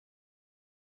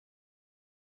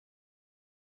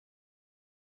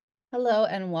Hello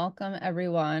and welcome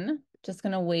everyone. Just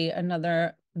going to wait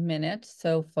another minute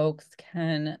so folks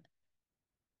can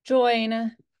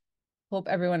join. Hope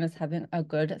everyone is having a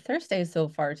good Thursday so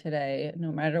far today,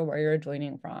 no matter where you're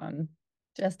joining from.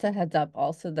 Just a heads up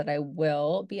also that I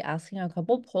will be asking a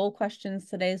couple poll questions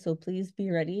today, so please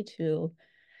be ready to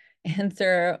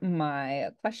answer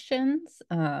my questions.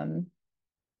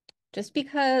 Just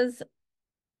because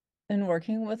in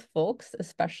working with folks,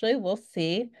 especially, we'll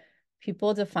see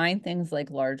people define things like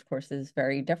large courses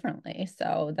very differently.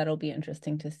 So that'll be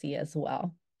interesting to see as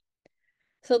well.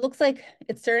 So it looks like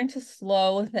it's starting to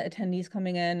slow, the attendees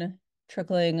coming in,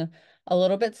 trickling a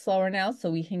little bit slower now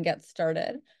so we can get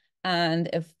started. And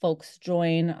if folks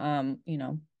join,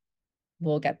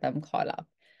 we'll get them caught up.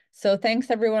 So thanks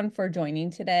everyone for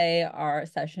joining today, our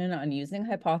session on using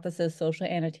hypothesis social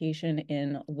annotation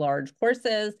in large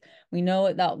courses. We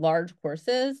know that large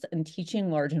courses and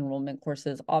teaching large enrollment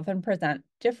courses often present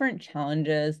different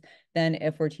challenges than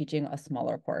if we're teaching a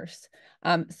smaller course.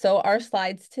 So our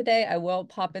slides today, I will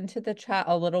pop into the chat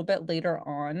a little bit later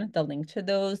on, the link to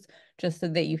those, just so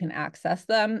that you can access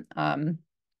them.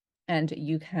 And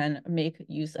you can make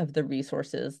use of the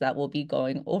resources that we'll be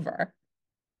going over.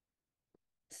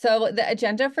 So the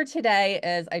agenda for today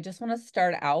is I just want to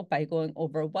start out by going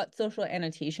over what social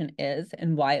annotation is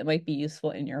and why it might be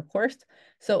useful in your course.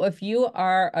 So if you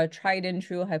are a tried and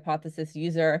true hypothesis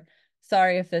user,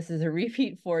 sorry if this is a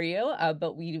repeat for you,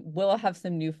 but we will have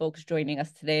some new folks joining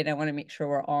us today, and I want to make sure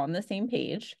we're all on the same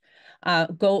page.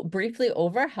 Go briefly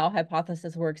over how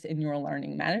hypothesis works in your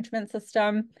learning management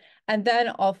system, and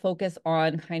then I'll focus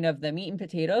on kind of the meat and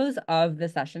potatoes of the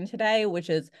session today, which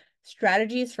is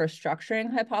strategies for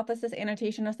structuring hypothesis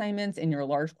annotation assignments in your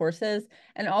large courses,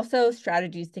 and also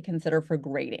strategies to consider for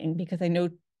grading, because I know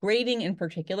grading in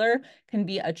particular can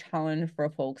be a challenge for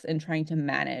folks in trying to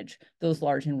manage those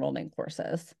large enrollment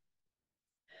courses.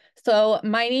 So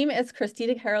my name is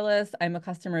Christina Carolus. I'm a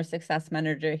customer success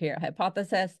manager here at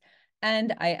Hypothesis,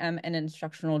 and I am an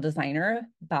instructional designer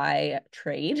by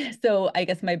trade. So I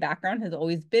guess my background has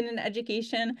always been in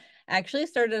education. I actually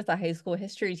started as a high school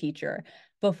history teacher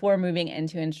before moving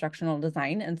into instructional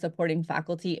design and supporting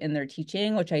faculty in their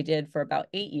teaching, which I did for about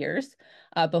 8 years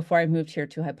before I moved here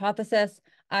to Hypothesis.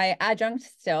 I adjunct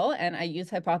still, and I use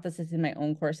Hypothesis in my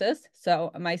own courses.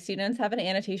 So my students have an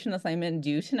annotation assignment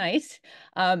due tonight.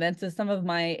 And so some of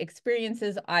my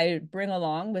experiences I bring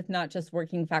along with not just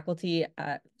working faculty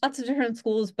at lots of different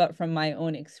schools, but from my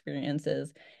own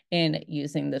experiences in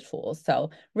using the tools. So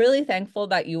really thankful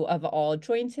that you have all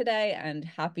joined today and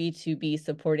happy to be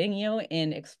supporting you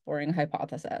in exploring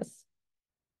hypothesis.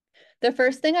 The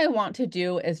first thing I want to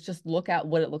do is just look at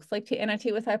what it looks like to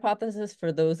annotate with hypothesis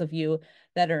for those of you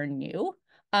that are new.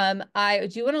 I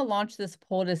do want to launch this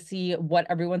poll to see what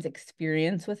everyone's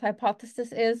experience with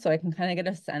hypothesis is, so I can kind of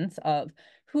get a sense of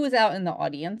who's out in the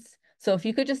audience. So if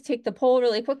you could just take the poll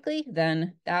really quickly,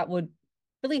 then that would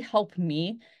really help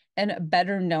me in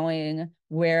better knowing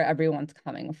where everyone's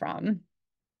coming from.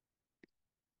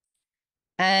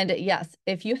 And yes,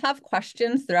 if you have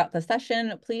questions throughout the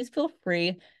session, please feel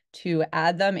free to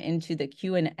add them into the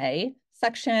Q&A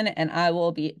section, and I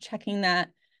will be checking that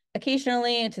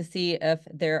occasionally to see if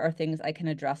there are things I can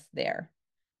address there.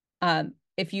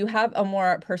 If you have a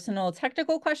more personal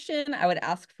technical question, I would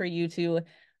ask for you to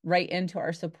write into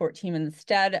our support team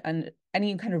instead, and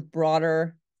any kind of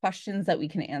broader questions that we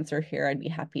can answer here, I'd be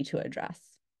happy to address.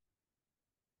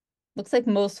 Looks like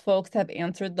most folks have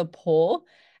answered the poll,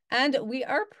 and we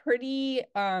are pretty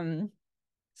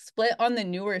split on the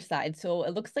newer side. So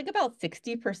it looks like about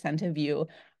 60% of you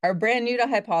are brand new to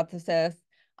Hypothesis,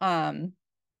 and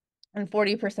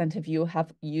 40% of you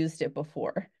have used it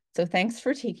before. So thanks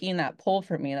for taking that poll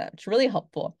for me. That's really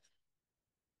helpful.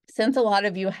 Since a lot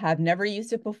of you have never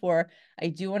used it before, I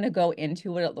do want to go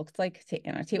into what it looks like to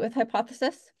annotate with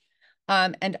Hypothesis.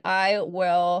 And I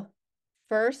will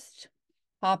first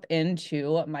hop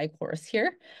into my course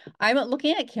here. I'm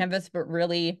looking at Canvas, but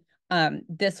really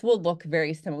this will look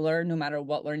very similar no matter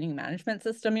what learning management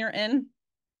system you're in.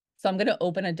 So I'm going to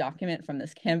open a document from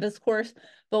this Canvas course,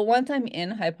 but once I'm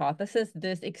in Hypothesis,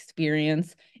 this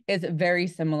experience is very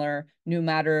similar no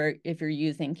matter if you're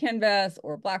using Canvas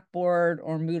or Blackboard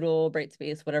or Moodle,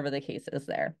 Brightspace, whatever the case is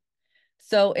there.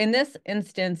 So in this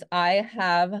instance, I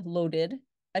have loaded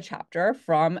a chapter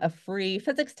from a free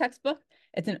physics textbook.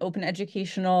 It's an open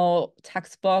educational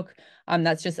textbook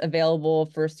that's just available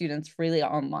for students freely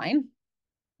online.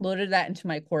 Loaded that into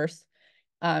my course.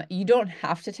 You don't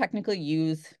have to technically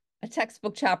use a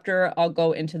textbook chapter. I'll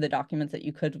go into the documents that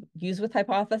you could use with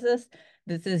Hypothesis.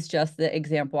 This is just the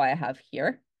example I have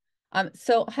here.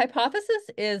 So hypothesis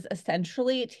is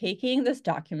essentially taking this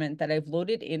document that I've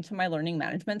loaded into my learning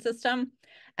management system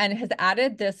and has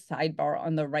added this sidebar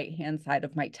on the right-hand side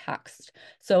of my text.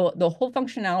 So the whole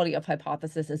functionality of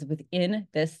hypothesis is within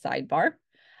this sidebar.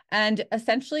 And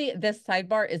essentially, this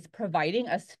sidebar is providing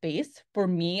a space for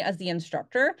me as the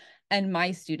instructor and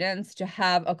my students to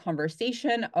have a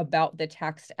conversation about the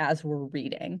text as we're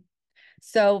reading.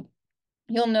 So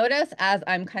you'll notice as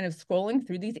I'm kind of scrolling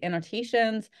through these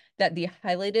annotations that the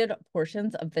highlighted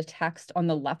portions of the text on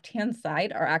the left-hand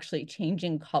side are actually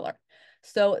changing color.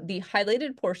 So the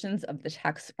highlighted portions of the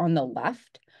text on the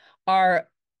left are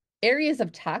areas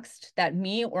of text that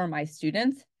me or my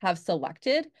students have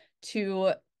selected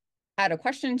to add a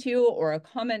question to or a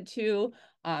comment to,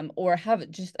 or have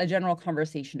just a general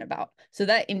conversation about. So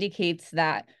that indicates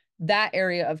that that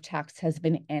area of text has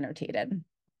been annotated.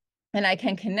 And I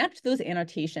can connect those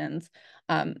annotations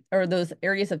or those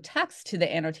areas of text to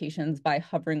the annotations by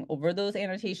hovering over those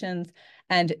annotations.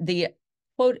 And the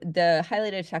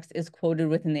highlighted text is quoted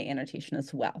within the annotation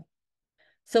as well.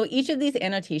 So each of these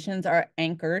annotations are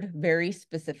anchored very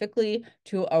specifically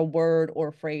to a word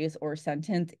or phrase or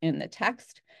sentence in the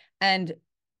text. And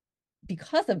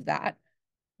because of that,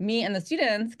 me and the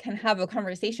students can have a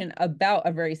conversation about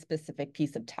a very specific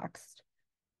piece of text.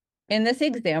 In this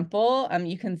example,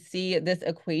 you can see this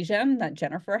equation that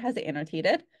Jennifer has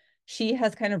annotated. She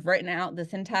has kind of written out the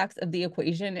syntax of the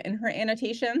equation in her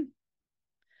annotation.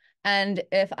 And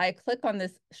if I click on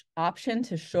this option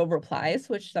to show replies,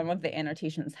 which some of the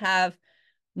annotations have,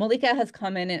 Malika has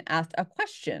come in and asked a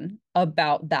question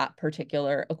about that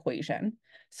particular equation.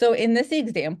 So in this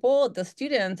example, the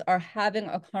students are having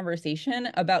a conversation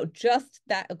about just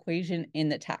that equation in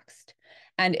the text.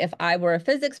 And if I were a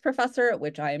physics professor,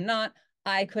 which I am not,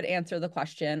 I could answer the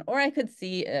question, or I could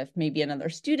see if maybe another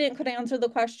student could answer the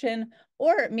question,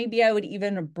 or maybe I would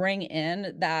even bring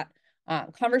in that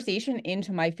conversation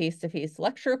into my face-to-face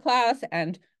lecture class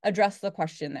and address the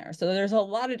question there. So there's a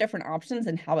lot of different options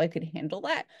in how I could handle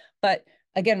that. But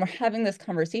again, we're having this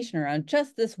conversation around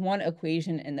just this one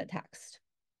equation in the text.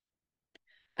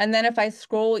 And then if I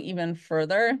scroll even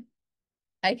further,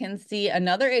 I can see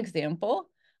another example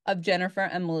of Jennifer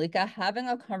and Malika having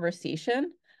a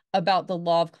conversation about the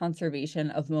law of conservation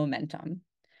of momentum.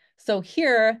 So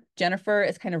here, Jennifer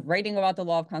is kind of writing about the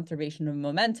law of conservation of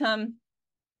momentum.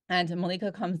 And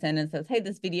Malika comes in and says, hey,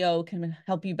 this video can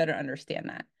help you better understand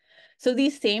that. So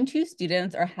these same two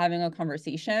students are having a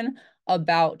conversation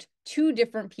about two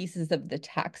different pieces of the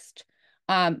text,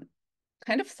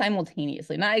 kind of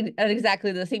simultaneously, not at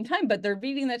exactly the same time, but they're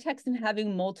reading the text and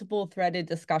having multiple threaded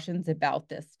discussions about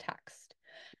this text.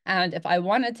 And if I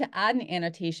wanted to add an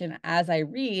annotation as I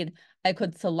read, I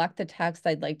could select the text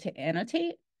I'd like to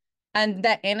annotate, and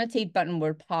that annotate button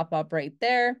would pop up right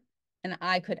there, and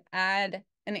I could add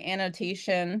an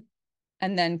annotation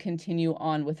and then continue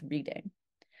on with reading.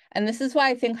 And this is why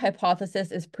I think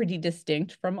hypothesis is pretty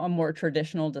distinct from a more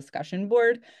traditional discussion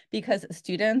board, because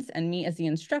students and me as the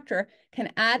instructor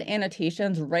can add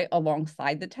annotations right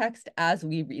alongside the text as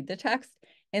we read the text,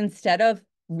 instead of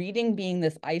reading being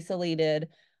this isolated,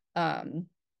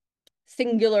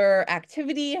 singular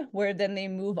activity where then they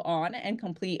move on and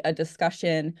complete a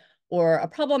discussion or a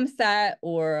problem set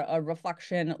or a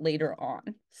reflection later on.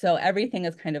 So everything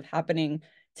is kind of happening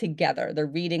together. They're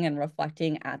reading and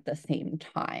reflecting at the same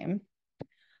time.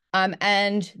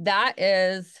 And that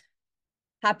is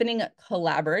happening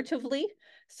collaboratively.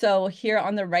 So here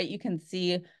on the right, you can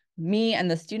see me and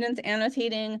the students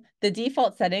annotating. The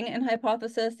default setting in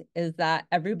hypothesis is that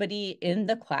everybody in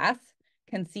the class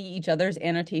can see each other's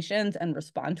annotations and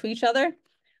respond to each other,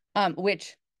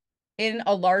 which in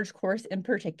a large course in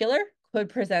particular could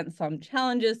present some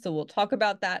challenges. So we'll talk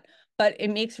about that, but it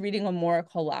makes reading a more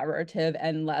collaborative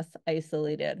and less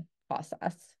isolated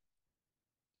process.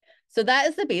 So that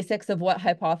is the basics of what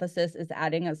hypothesis is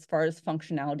adding as far as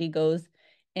functionality goes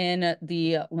in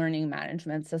the learning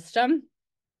management system.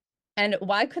 And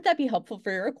why could that be helpful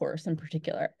for your course in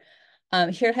particular?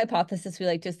 Here at Hypothesis, we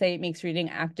like to say it makes reading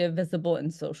active, visible,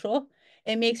 and social.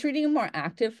 It makes reading more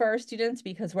active for our students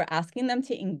because we're asking them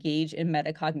to engage in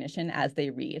metacognition as they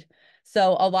read.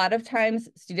 So a lot of times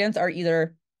students are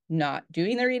either not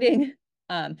doing the reading,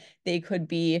 they could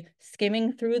be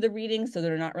skimming through the reading, so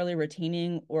they're not really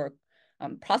retaining or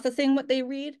processing what they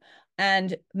read.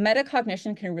 And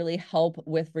metacognition can really help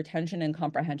with retention and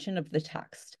comprehension of the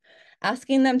text.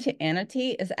 Asking them to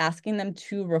annotate is asking them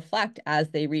to reflect as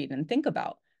they read and think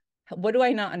about, what do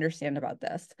I not understand about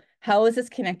this? How is this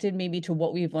connected maybe to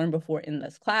what we've learned before in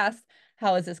this class?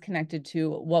 How is this connected to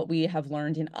what we have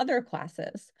learned in other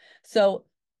classes? So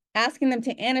asking them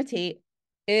to annotate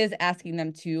is asking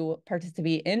them to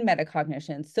participate in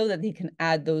metacognition so that they can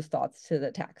add those thoughts to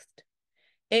the text.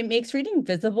 It makes reading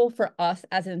visible for us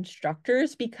as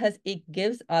instructors because it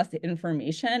gives us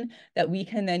information that we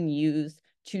can then use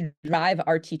to drive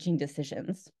our teaching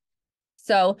decisions.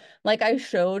 So, like I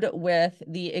showed with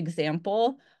the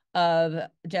example of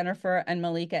Jennifer and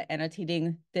Malika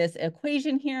annotating this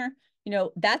equation here,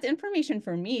 that's information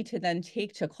for me to then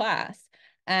take to class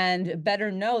and better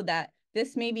know that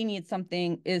this maybe is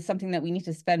something that we need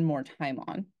to spend more time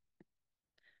on.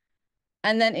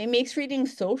 And then it makes reading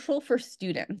social for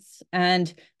students.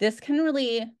 And this can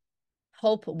really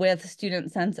help with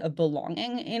student sense of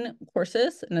belonging in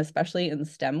courses, and especially in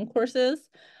STEM courses.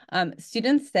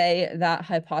 Students say that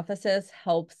hypothesis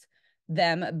helps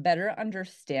them better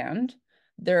understand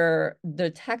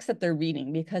the text that they're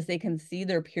reading because they can see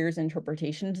their peers'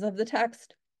 interpretations of the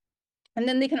text. And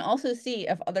then they can also see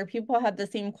if other people have the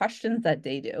same questions that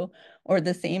they do or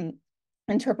the same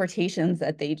interpretations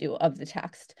that they do of the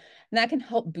text. And that can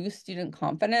help boost student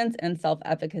confidence and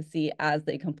self-efficacy as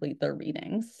they complete their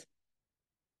readings.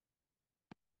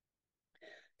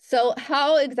 So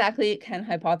how exactly can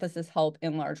hypothesis help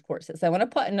in large courses? I want to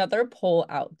put another poll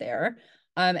out there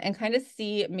and kind of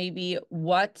see maybe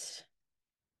what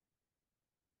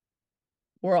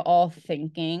we're all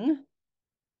thinking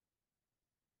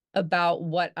about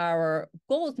what our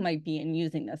goals might be in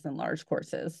using this in large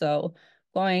courses. So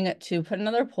going to put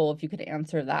another poll if you could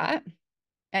answer that.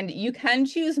 And you can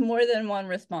choose more than one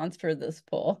response for this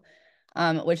poll,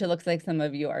 which it looks like some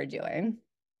of you are doing.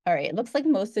 All right, it looks like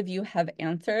most of you have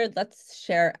answered. Let's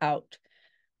share out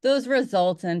those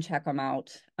results and check them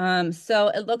out. So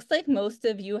it looks like most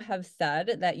of you have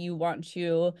said that you want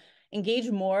to engage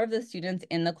more of the students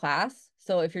in the class.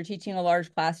 So if you're teaching a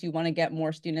large class, you want to get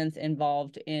more students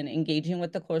involved in engaging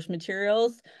with the course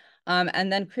materials.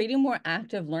 And then creating more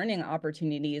active learning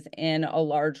opportunities in a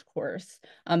large course.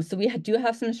 So we do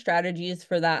have some strategies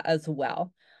for that as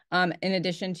well. In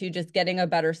addition to just getting a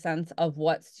better sense of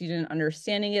what student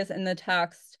understanding is in the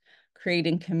text,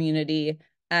 creating community,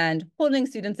 and holding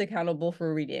students accountable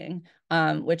for reading,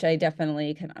 which I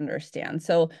definitely can understand.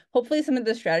 So hopefully some of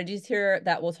the strategies here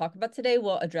that we'll talk about today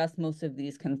will address most of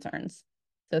these concerns.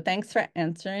 So thanks for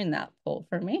answering that poll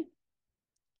for me.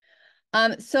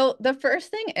 So the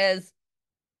first thing is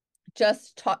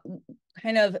just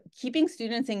kind of keeping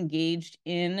students engaged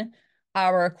in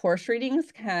our course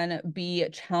readings can be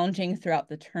challenging throughout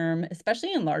the term,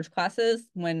 especially in large classes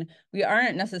when we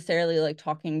aren't necessarily like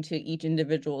talking to each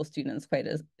individual student quite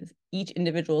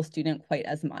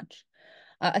as much.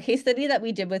 A case study that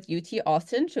we did with UT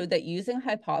Austin showed that using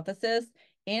hypothesis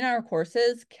in our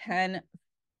courses can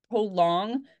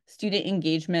prolong student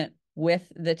engagement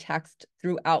with the text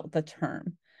throughout the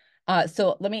term.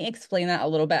 So let me explain that a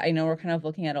little bit. I know we're kind of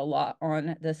looking at a lot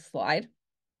on this slide.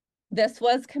 This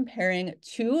was comparing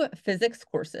two physics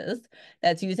courses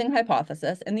that's using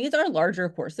hypothesis, and these are larger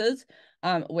courses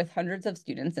with hundreds of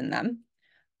students in them.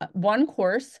 One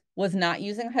course was not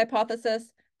using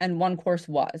hypothesis, and one course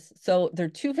was. So there are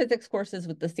two physics courses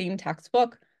with the same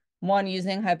textbook, one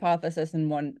using hypothesis and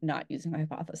one not using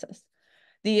hypothesis.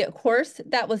 The course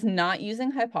that was not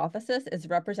using hypothesis is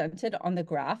represented on the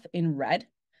graph in red.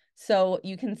 So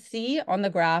you can see on the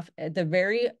graph at the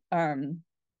very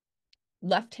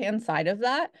left-hand side of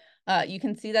that, you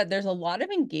can see that there's a lot of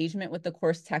engagement with the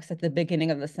course text at the beginning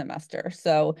of the semester.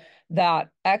 So that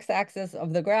x-axis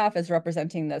of the graph is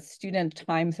representing the student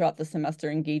time throughout the semester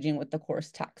engaging with the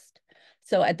course text.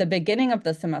 So at the beginning of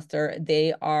the semester,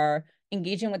 they are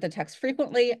engaging with the text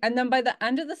frequently. And then by the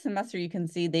end of the semester, you can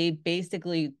see they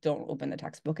basically don't open the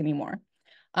textbook anymore.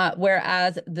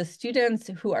 Whereas the students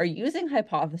who are using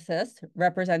hypothesis,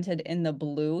 represented in the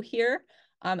blue here,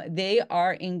 they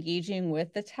are engaging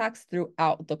with the text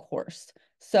throughout the course.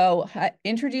 So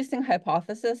introducing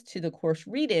hypothesis to the course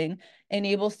reading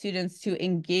enables students to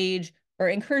engage, or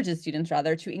encourages students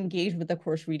rather, to engage with the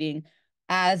course reading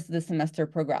as the semester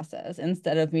progresses,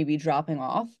 instead of maybe dropping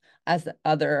off as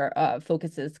other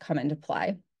focuses come into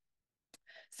play.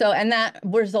 So, and that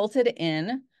resulted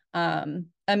in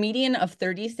a median of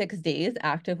 36 days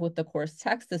active with the course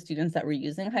text, the students that were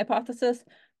using hypothesis,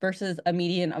 versus a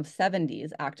median of 7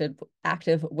 days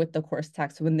active with the course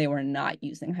text when they were not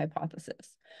using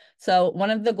hypothesis. So one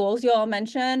of the goals you all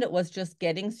mentioned was just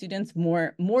getting students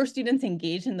more students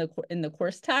engaged in the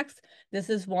course text. This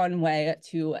is one way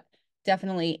to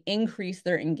definitely increase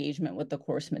their engagement with the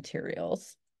course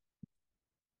materials.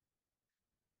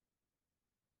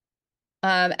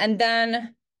 And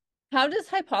then how does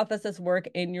hypothesis work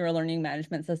in your learning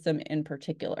management system in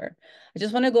particular? I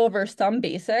just want to go over some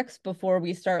basics before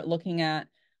we start looking at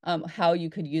how you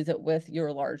could use it with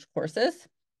your large courses.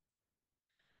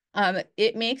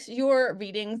 It makes your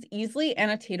readings easily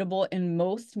annotatable in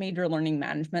most major learning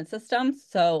management systems.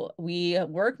 So we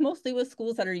work mostly with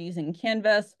schools that are using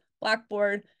Canvas,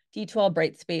 Blackboard, D12,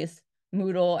 Brightspace,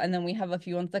 Moodle, and then we have a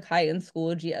few on Sakai and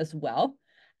Schoology as well.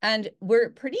 And we're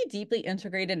pretty deeply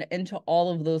integrated into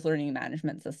all of those learning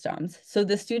management systems. So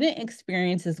the student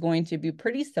experience is going to be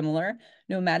pretty similar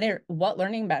no matter what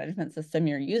learning management system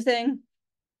you're using.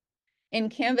 In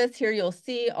Canvas here, you'll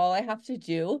see all I have to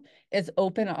do is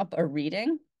open up a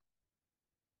reading,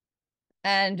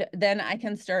 and then I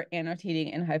can start annotating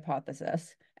in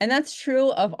Hypothesis. And that's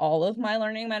true of all of my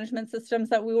learning management systems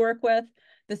that we work with.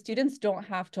 The students don't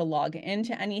have to log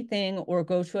into anything or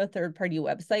go to a third-party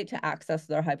website to access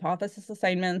their Hypothesis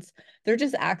assignments. They're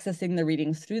just accessing the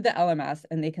readings through the LMS,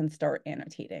 and they can start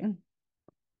annotating.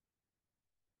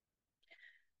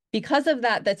 Because of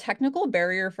that, the technical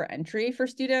barrier for entry for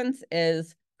students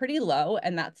is pretty low,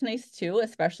 and that's nice too,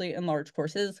 especially in large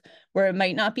courses where it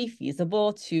might not be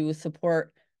feasible to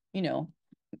support,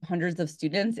 hundreds of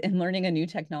students in learning a new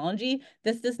technology.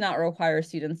 This does not require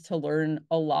students to learn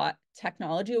a lot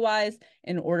technology-wise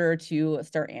in order to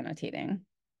start annotating.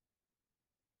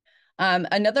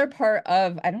 Another part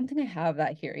of, I don't think I have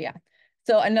that here, yeah.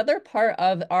 So another part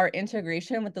of our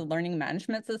integration with the learning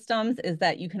management systems is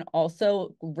that you can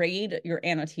also grade your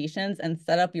annotations and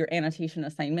set up your annotation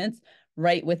assignments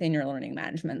right within your learning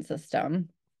management system.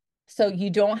 So you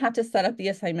don't have to set up the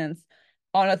assignments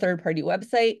on a third-party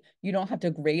website. You don't have to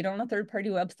grade on a third-party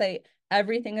website.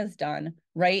 Everything is done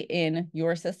right in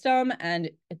your system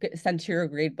and sent to your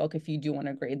grade book if you do want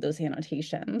to grade those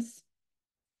annotations.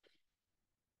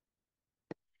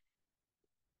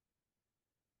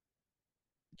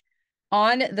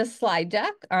 On the slide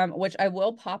deck, which I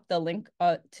will pop the link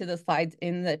to the slides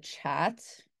in the chat,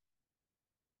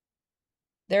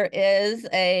 there is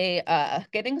a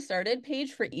getting started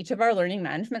page for each of our learning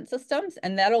management systems,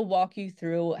 and that'll walk you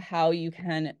through how you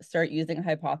can start using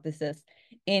Hypothesis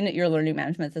in your learning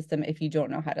management system if you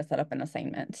don't know how to set up an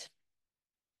assignment.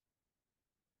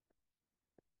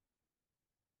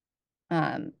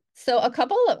 So a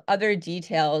couple of other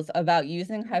details about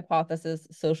using Hypothesis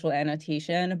social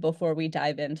annotation before we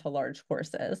dive into large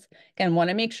courses. Again,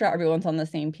 want to make sure everyone's on the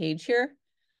same page here.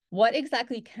 What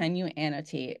exactly can you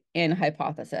annotate in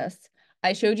Hypothesis?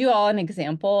 I showed you all an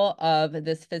example of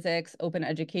this physics open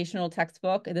educational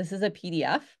textbook. This is a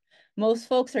PDF. Most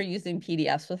folks are using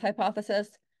PDFs with Hypothesis.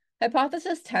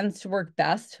 Hypothesis tends to work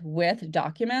best with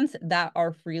documents that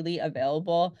are freely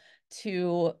available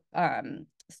to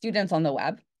students on the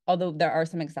web, although there are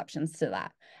some exceptions to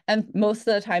that. And most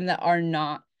of the time that are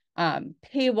not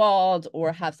paywalled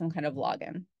or have some kind of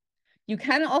login. You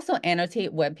can also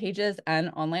annotate web pages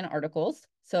and online articles.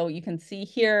 So you can see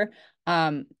here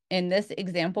in this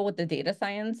example with the data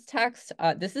science text,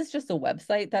 this is just a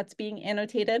website that's being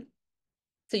annotated.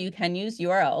 So you can use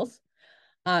URLs.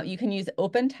 You can use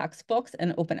open textbooks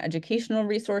and open educational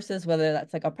resources, whether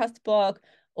that's like a Pressbook,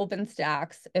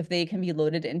 OpenStax. If they can be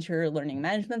loaded into your learning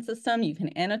management system, you can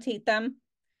annotate them.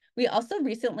 We also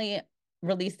recently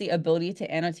released the ability to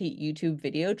annotate YouTube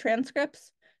video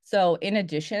transcripts. So in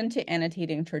addition to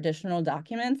annotating traditional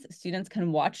documents, students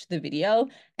can watch the video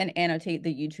and annotate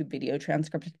the YouTube video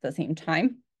transcript at the same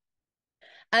time.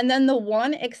 And then the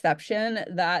one exception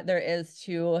that there is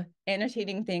to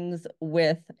annotating things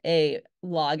with a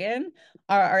login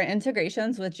are our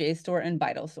integrations with JSTOR and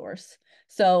VitalSource.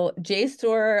 So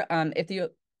JSTOR, if you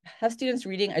have students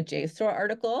reading a JSTOR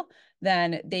article,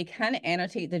 then they can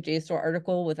annotate the JSTOR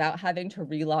article without having to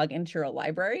relog into your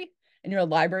library, and your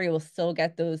library will still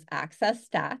get those access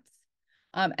stats.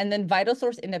 And then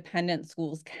VitalSource independent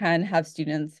schools can have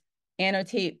students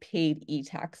annotate paid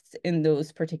e-texts in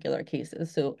those particular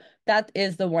cases. So that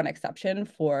is the one exception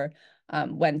for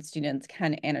when students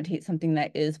can annotate something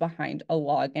that is behind a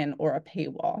login or a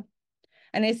paywall.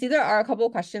 And I see there are a couple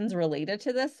of questions related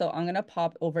to this, so I'm going to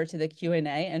pop over to the Q&A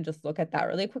and just look at that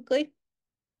really quickly.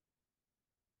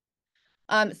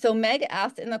 So Meg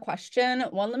asked in the question,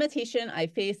 one limitation I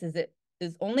face is it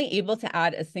is only able to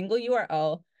add a single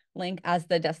URL link as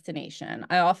the destination.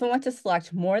 I often want to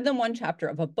select more than one chapter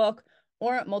of a book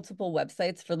or multiple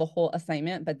websites for the whole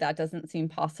assignment, but that doesn't seem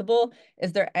possible.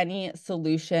 Is there any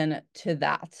solution to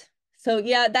that? So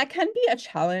yeah, that can be a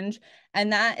challenge,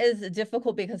 and that is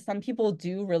difficult because some people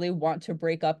do really want to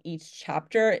break up each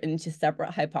chapter into separate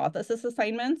hypothesis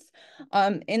assignments.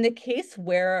 In the case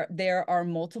where there are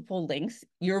multiple links,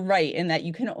 you're right in that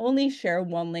you can only share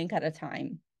one link at a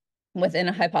time within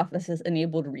a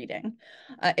hypothesis-enabled reading.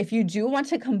 If you do want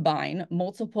to combine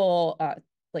multiple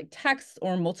like text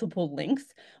or multiple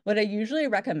links, what I usually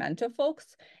recommend to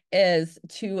folks is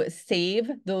to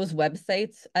save those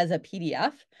websites as a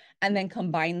PDF and then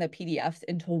combine the PDFs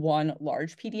into one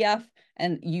large PDF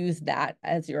and use that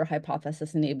as your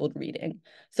hypothesis-enabled reading.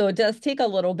 So it does take a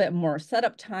little bit more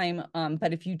setup time,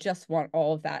 but if you just want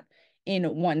all of that in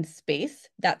one space,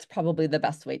 that's probably the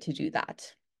best way to do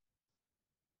that.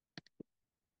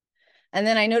 And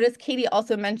then I noticed Katie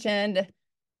also mentioned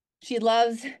she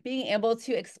loves being able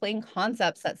to explain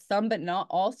concepts that some but not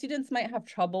all students might have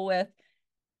trouble with,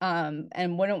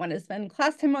 and wouldn't want to spend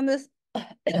class time on this.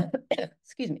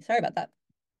 Excuse me, sorry about that.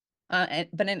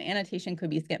 But an annotation could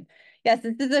be skimmed. Yes,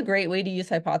 this is a great way to use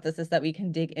hypothesis that we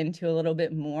can dig into a little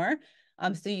bit more.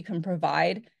 So you can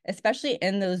provide, especially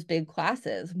in those big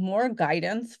classes, more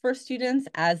guidance for students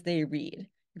as they read.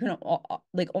 You can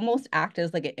like almost act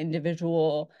as like an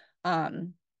individual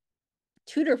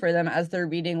tutor for them as they're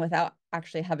reading without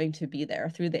actually having to be there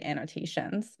through the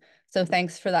annotations. So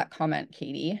thanks for that comment,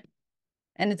 Katie.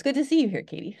 And it's good to see you here,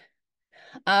 Katie.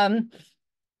 And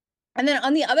then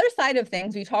on the other side of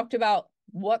things, we talked about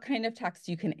what kind of text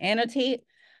you can annotate.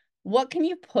 What can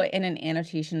you put in an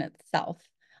annotation itself?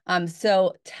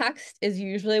 So text is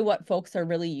usually what folks are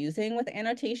really using with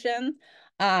annotations,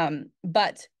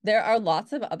 but there are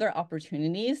lots of other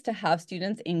opportunities to have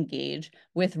students engage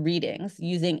with readings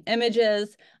using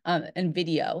images and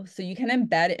video. So you can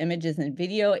embed images and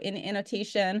video in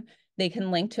annotation. They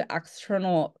can link to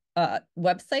external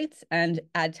websites and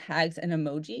add tags and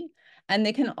emoji. And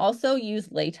they can also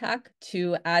use LaTeX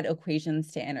to add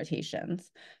equations to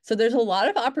annotations. So there's a lot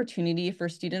of opportunity for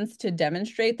students to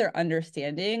demonstrate their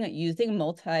understanding using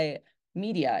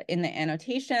multimedia in the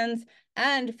annotations,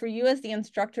 and for you as the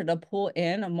instructor to pull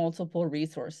in multiple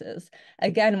resources.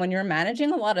 Again, when you're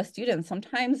managing a lot of students,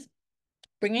 sometimes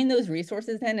bringing those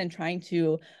resources in and trying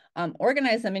to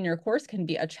organize them in your course can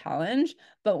be a challenge.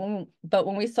 But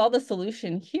when we saw the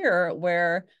solution here,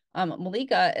 where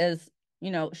Malika is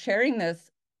sharing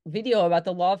this video about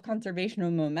the law of conservation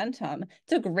of momentum,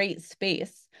 it's a great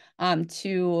space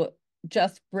to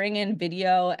just bring in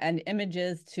video and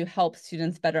images to help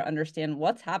students better understand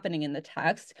what's happening in the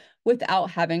text without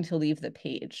having to leave the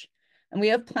page. And we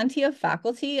have plenty of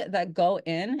faculty that go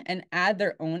in and add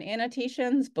their own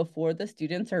annotations before the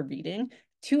students are reading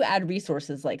to add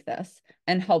resources like this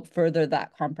and help further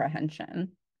that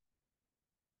comprehension.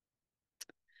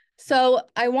 So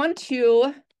I want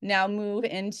to now move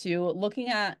into looking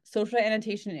at social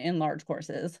annotation in large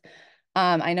courses.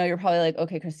 I know you're probably like,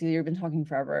 okay, Christy, you've been talking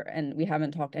forever and we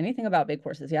haven't talked anything about big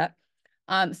courses yet.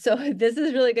 So this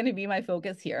is really going to be my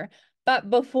focus here. But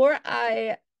before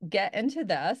I get into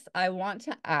this, I want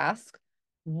to ask,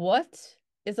 what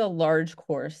is a large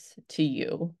course to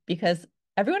you? Because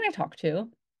everyone I talk to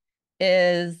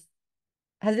has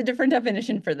a different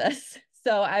definition for this.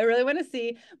 So I really want to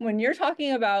see, when you're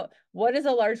talking about what is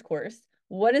a large course,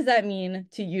 what does that mean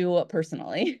to you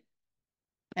personally?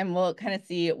 And we'll kind of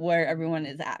see where everyone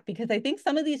is at, because I think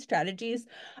some of these strategies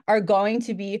are going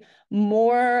to be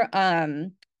more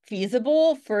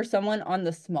feasible for someone on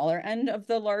the smaller end of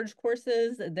the large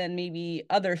courses than maybe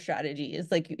other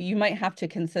strategies. Like you might have to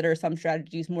consider some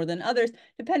strategies more than others,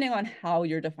 depending on how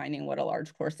you're defining what a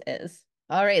large course is.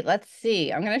 All right, let's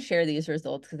see. I'm going to share these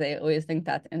results because I always think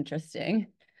that's interesting.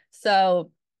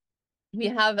 So we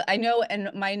have, I know,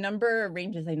 and my number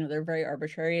ranges, I know they're very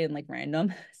arbitrary and like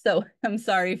random. So I'm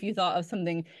sorry if you thought of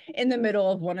something in the middle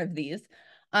of one of these.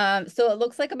 So it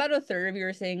looks like about a third of you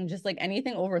are saying just like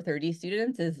anything over 30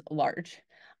 students is large.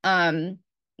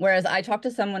 Whereas I talked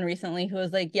to someone recently who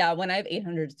was like, yeah, when I have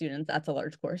 800 students, that's a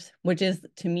large course, which is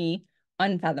to me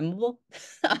unfathomable.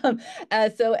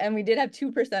 And we did have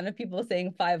 2% of people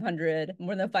saying 500,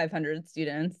 more than 500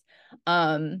 students.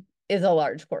 Is a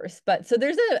large course. But so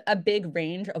there's a big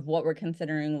range of what we're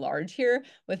considering large here,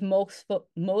 with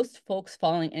most folks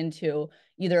falling into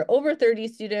either over 30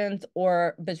 students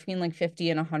or between like 50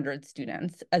 and 100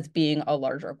 students as being a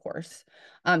larger course.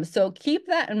 So keep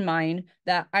that in mind,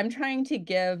 that I'm trying to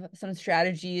give some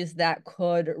strategies that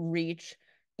could reach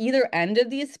either end of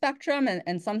the spectrum,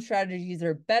 and some strategies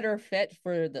are better fit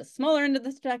for the smaller end of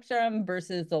the spectrum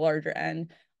versus the larger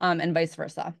end, and vice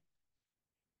versa.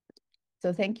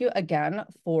 So thank you again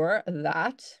for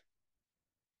that.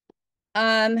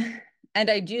 And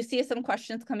I do see some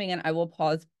questions coming in. I will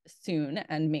pause soon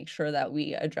and make sure that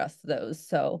we address those.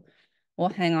 So we'll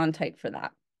hang on tight for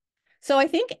that. So I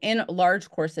think in large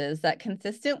courses that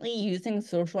consistently using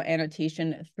social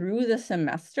annotation through the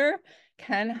semester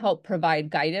can help provide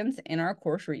guidance in our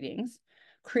course readings,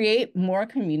 create more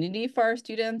community for our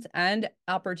students and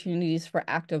opportunities for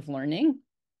active learning,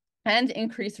 and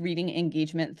increase reading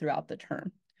engagement throughout the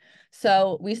term.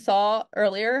 So we saw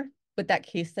earlier with that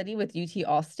case study with UT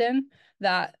Austin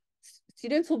that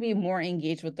students will be more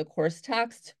engaged with the course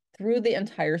text through the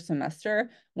entire semester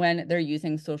when they're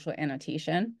using social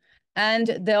annotation.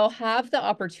 And they'll have the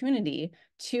opportunity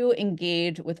to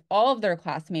engage with all of their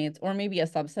classmates or maybe a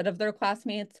subset of their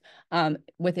classmates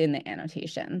within the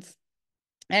annotations.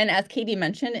 And as Katie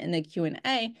mentioned in the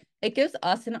Q&A, it gives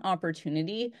us an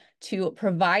opportunity to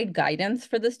provide guidance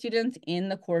for the students in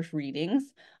the course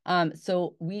readings.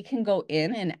 So we can go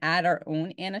in and add our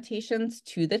own annotations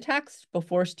to the text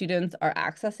before students are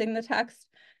accessing the text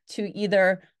to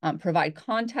either provide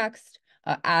context,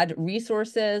 add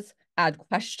resources, add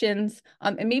questions,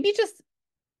 and maybe just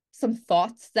some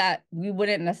thoughts that we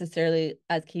wouldn't necessarily,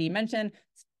 as Katie mentioned,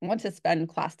 want to spend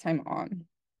class time on.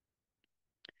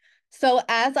 So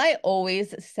as I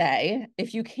always say,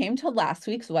 if you came to last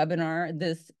week's webinar,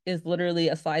 this is literally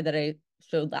a slide that I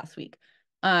showed last week.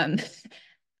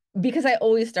 Because I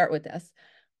always start with this.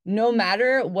 No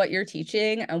matter what you're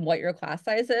teaching and what your class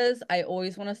size is, I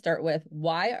always want to start with,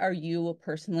 why are you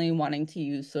personally wanting to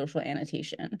use social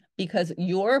annotation? Because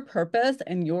your purpose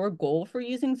and your goal for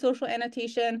using social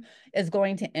annotation is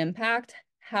going to impact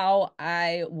how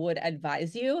I would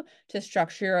advise you to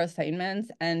structure your assignments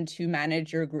and to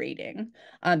manage your grading.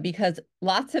 Because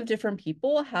lots of different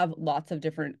people have lots of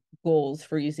different goals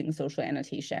for using social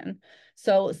annotation.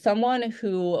 So someone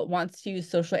who wants to use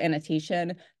social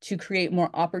annotation to create more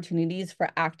opportunities for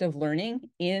active learning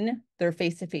in their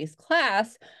face-to-face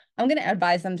class, I'm going to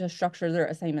advise them to structure their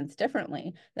assignments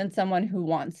differently than someone who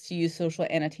wants to use social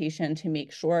annotation to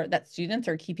make sure that students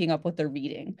are keeping up with their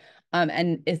reading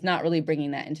and is not really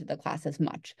bringing that into the class as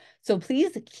much. So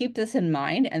please keep this in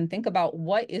mind and think about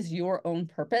what is your own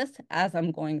purpose as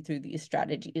I'm going through these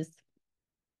strategies.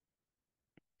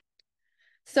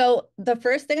 So the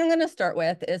first thing I'm going to start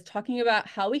with is talking about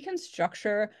how we can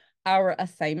structure our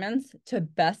assignments to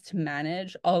best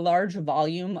manage a large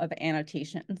volume of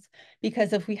annotations.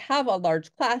 Because if we have a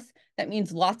large class, that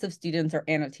means lots of students are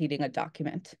annotating a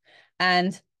document.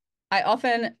 And I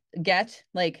often get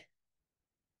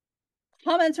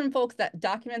comments from folks that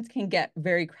documents can get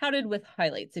very crowded with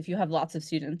highlights if you have lots of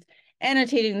students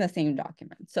annotating the same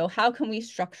document. So how can we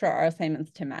structure our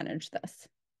assignments to manage this?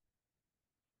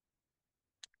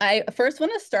 I first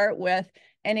want to start with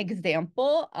an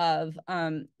example of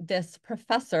this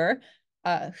professor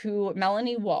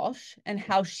Melanie Walsh, and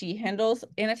how she handles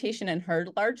annotation in her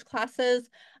large classes.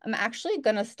 I'm actually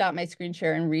going to stop my screen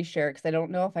share and reshare because I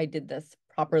don't know if I did this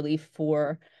properly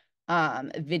for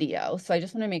video. So I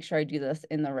just want to make sure I do this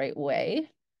in the right way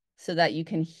so that you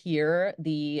can hear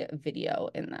the video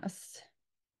in this.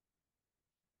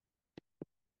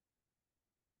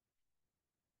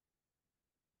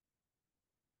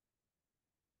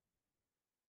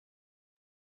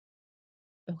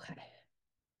 Okay.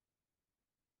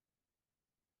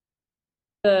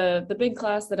 The big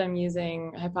class that I'm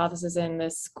using Hypothesis in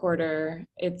this quarter,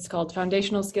 it's called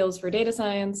Foundational Skills for Data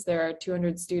Science. There are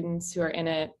 200 students who are in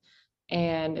it.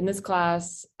 And in this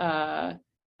class, I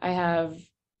have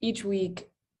each week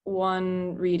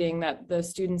one reading that the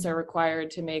students are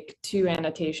required to make 2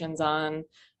 annotations on.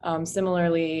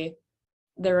 Similarly,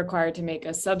 they're required to make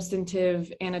a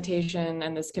substantive annotation,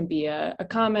 and this can be a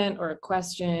comment or a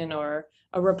question or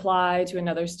a reply to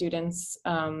another student's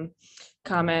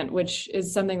comment, which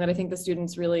is something that I think the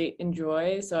students really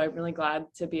enjoy. So I'm really glad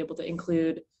to be able to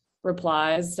include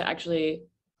replies to actually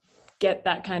get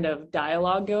that kind of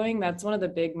dialogue going. That's one of the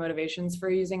big motivations for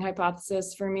using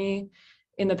Hypothesis for me.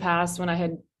 In the past, when I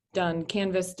had done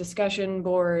Canvas discussion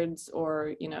boards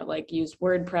or, like used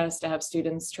WordPress to have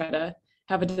students try to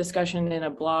have a discussion in a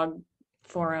blog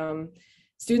forum,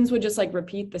 students would just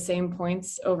repeat the same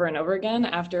points over and over again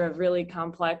after a really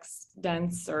complex,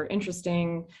 dense, or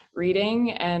interesting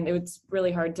reading. And it was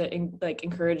really hard to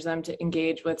encourage them to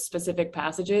engage with specific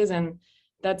passages. And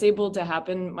that's able to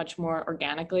happen much more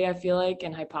organically, I feel like,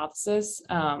 in Hypothesis,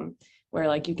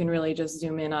 where you can really just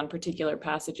zoom in on particular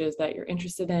passages that you're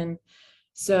interested in.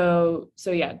 So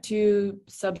yeah, 2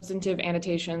 substantive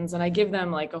annotations, and I give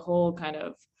them a whole kind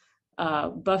of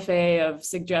buffet of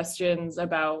suggestions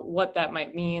about what that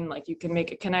might mean. You can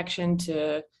make a connection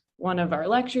to one of our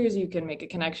lectures, you can make a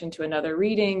connection to another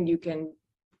reading, you can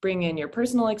bring in your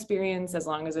personal experience as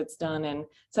long as it's done in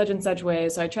such and such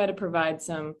ways. So I try to provide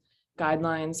some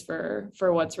guidelines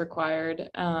for what's required.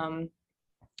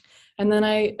 And then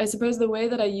I suppose the way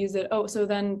that I use it, so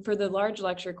then for the large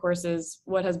lecture courses,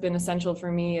 what has been essential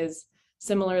for me is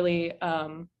similarly,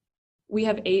 we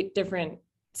have 8 different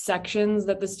sections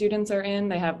that the students are in.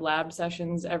 They have lab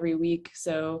sessions every week.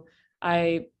 So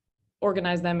I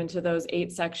organize them into those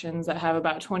 8 sections that have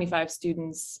about 25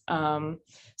 students.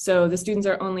 So the students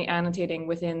are only annotating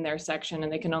within their section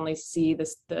and they can only see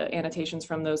the annotations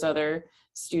from those other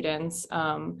students.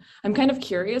 I'm kind of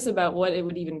curious about what it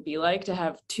would even be like to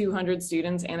have 200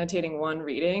 students annotating one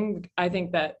reading. I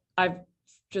think that I've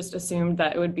just assumed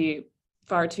that it would be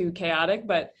far too chaotic,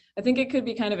 but I think it could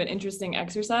be kind of an interesting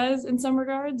exercise in some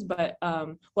regards. But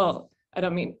well, I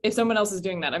don't mean if someone else is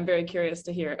doing that, I'm very curious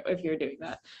to hear if you're doing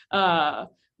that.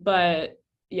 But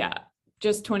yeah,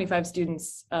 just 25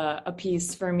 students a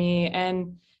piece for me.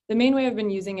 And the main way I've been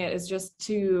using it is just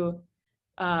to,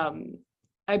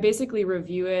 I basically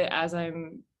review it as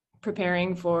I'm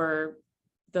preparing for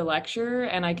the lecture,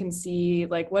 and I can see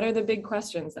like what are the big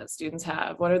questions that students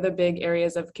have, what are the big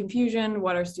areas of confusion,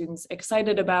 what are students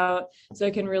excited about, so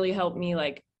it can really help me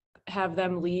like have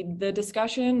them lead the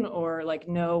discussion or like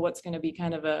know what's going to be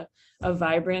kind of a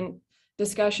vibrant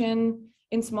discussion.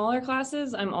 In smaller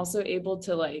classes, I'm also able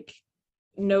to like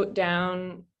note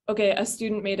down, okay, a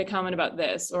student made a comment about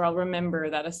this, or I'll remember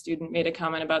that a student made a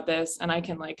comment about this, and I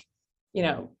can like, you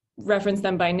know, reference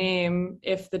them by name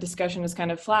if the discussion is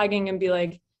kind of flagging and be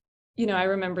like, you know, I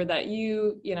remember that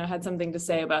you know, had something to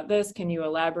say about this. Can you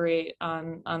elaborate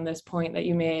on this point that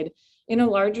you made? In a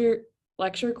larger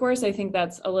lecture course, I think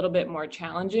that's a little bit more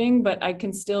challenging, but I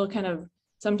can still kind of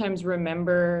sometimes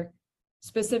remember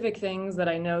specific things that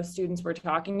I know students were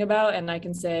talking about. And I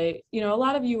can say, you know, a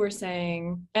lot of you were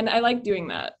saying, and I like doing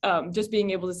that, just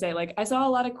being able to say, like, I saw a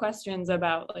lot of questions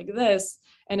about like this.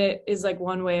 And it is like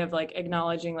one way of like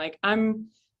acknowledging, like, I'm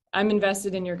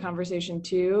invested in your conversation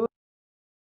too.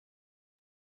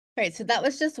 Right, so that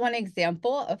was just one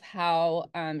example of how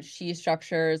she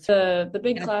structures. The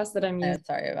big class that I'm using.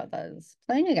 Sorry about that. It's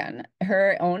playing again.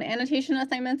 Her own annotation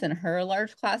assignments in her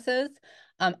large classes.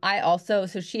 I also,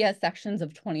 so she has sections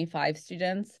of 25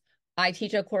 students. I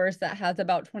teach a course that has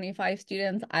about 25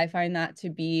 students. I find that to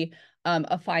be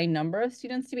a fine number of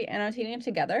students to be annotating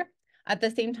together. At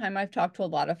the same time, I've talked to a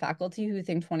lot of faculty who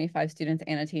think 25 students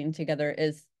annotating together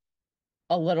is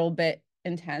a little bit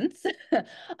intense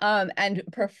and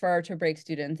prefer to break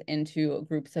students into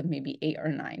groups of maybe 8 or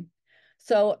 9.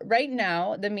 So right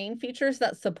now, the main features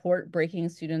that support breaking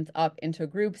students up into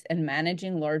groups and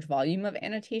managing large volume of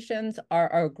annotations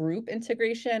are our group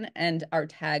integration and our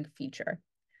tag feature.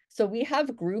 So we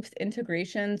have groups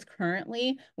integrations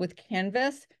currently with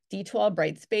Canvas, D12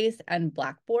 Brightspace, and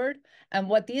Blackboard. And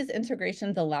what these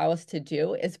integrations allow us to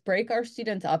do is break our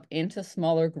students up into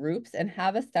smaller groups and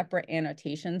have a separate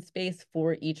annotation space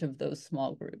for each of those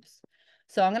small groups.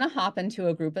 So I'm going to hop into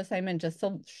a group assignment just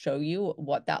to show you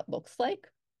what that looks like.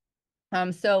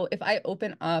 So if I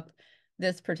open up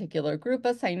this particular group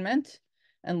assignment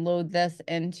and load this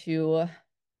into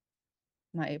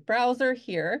my browser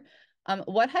here,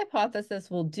 what Hypothesis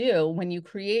will do when you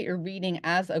create your reading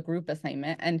as a group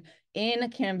assignment, and in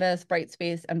Canvas,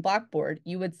 Brightspace, and Blackboard,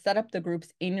 you would set up the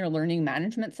groups in your learning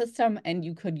management system, and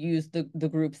you could use the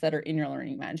groups that are in your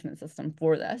learning management system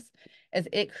for this, is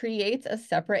it creates a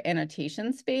separate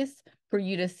annotation space for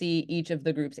you to see each of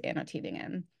the groups annotating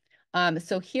in.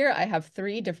 So here I have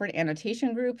 3 different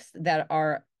annotation groups that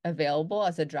are available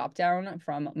as a dropdown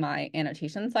from my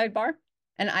annotation sidebar,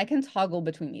 and I can toggle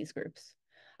between these groups.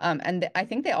 And I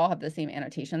think they all have the same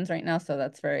annotations right now, so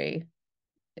that's very,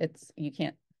 you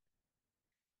can't,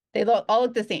 they all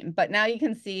look the same, but now you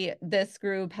can see this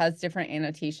group has different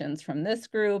annotations from this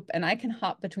group, and I can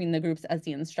hop between the groups as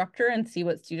the instructor and see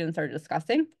what students are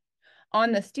discussing.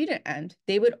 On the student end,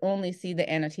 they would only see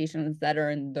the annotations that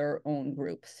are in their own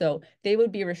group. So they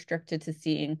would be restricted to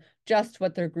seeing just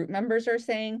what their group members are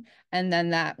saying, and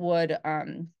then that would,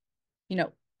 you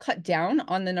know, cut down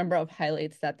on the number of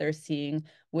highlights that they're seeing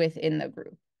within the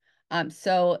group.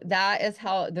 So that is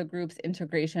how the group's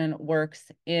integration works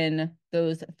in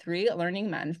those 3 learning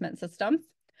management systems.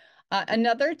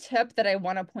 Another tip that I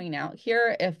want to point out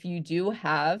here, if you do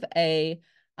have a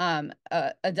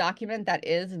document that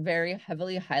is very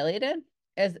heavily highlighted,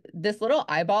 is this little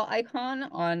eyeball icon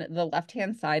on the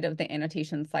left-hand side of the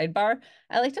annotation sidebar.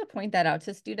 I like to point that out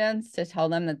to students to tell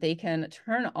them that they can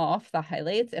turn off the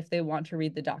highlights if they want to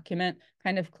read the document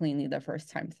kind of cleanly the first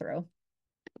time through.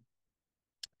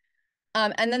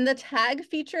 And then the tag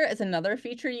feature is another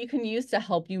feature you can use to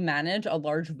help you manage a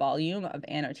large volume of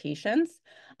annotations.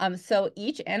 So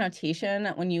each annotation,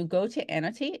 when you go to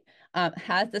annotate,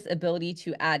 has this ability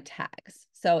to add tags.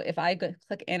 So if I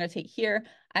click annotate here,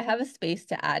 I have a space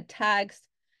to add tags,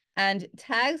 and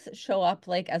tags show up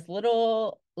like as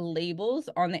little labels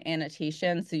on the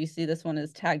annotation. So you see this one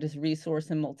is tagged as resource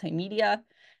and multimedia.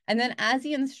 And then as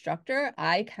the instructor,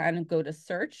 I can go to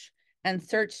search and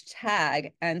search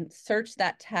tag and search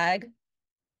that tag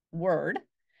word,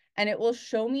 and it will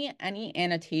show me any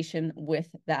annotation with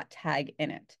that tag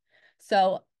in it.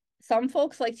 So some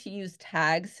folks like to use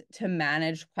tags to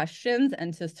manage questions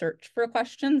and to search for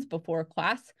questions before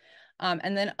class.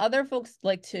 And then other folks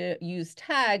like to use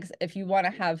tags if you want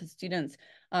to have students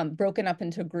broken up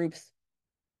into groups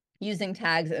using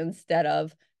tags instead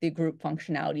of the group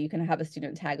functionality. You can have a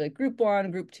student tag like group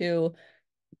 1, group 2,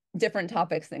 different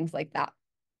topics, things like that.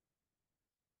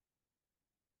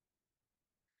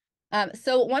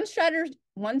 So one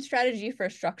strategy for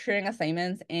structuring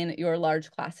assignments in your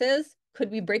large classes could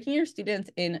be breaking your students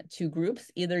into groups,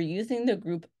 either using the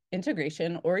group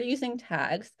integration or using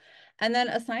tags, and then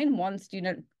assign one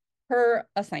student per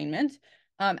assignment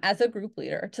as a group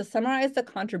leader to summarize the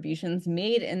contributions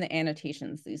made in the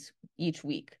annotations each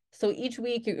week. So each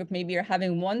week, maybe you're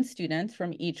having one student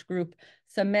from each group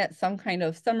submit some kind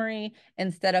of summary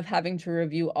instead of having to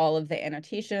review all of the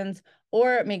annotations,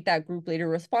 or make that group leader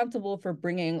responsible for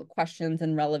bringing questions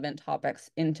and relevant topics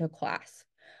into class.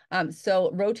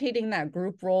 So rotating that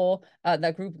group role,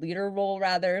 that group leader role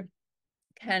rather,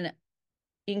 can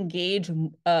engage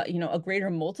a greater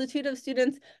multitude of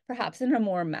students, perhaps in a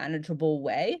more manageable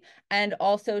way, and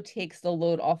also takes the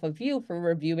load off of you for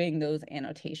reviewing those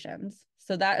annotations.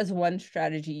 So that is one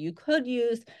strategy you could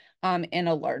use in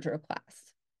a larger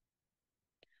class.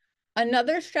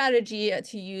 Another strategy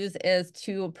to use is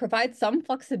to provide some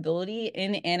flexibility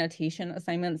in annotation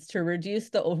assignments to reduce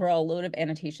the overall load of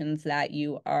annotations that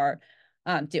you are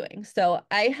doing. So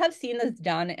I have seen this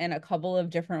done in a couple of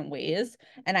different ways,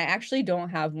 and I actually don't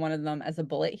have one of them as a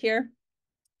bullet here.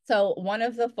 So one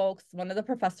of the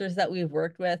professors that we've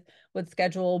worked with would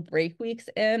schedule break weeks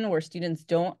in where students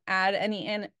don't have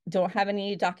any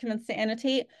documents to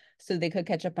annotate, so they could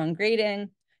catch up on grading.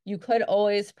 You could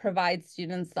always provide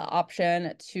students the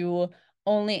option to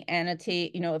only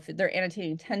annotate, if they're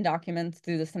annotating 10 documents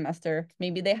through the semester,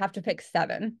 maybe they have to pick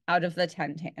 7 out of the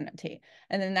 10 to annotate.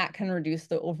 And then that can reduce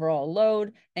the overall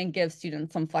load and give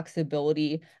students some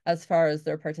flexibility as far as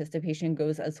their participation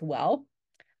goes as well.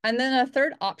 And then a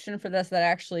third option for this that I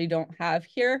actually don't have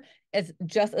here is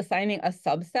just assigning a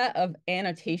subset of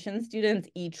annotation students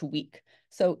each week.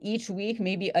 So each week,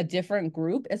 maybe a different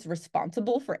group is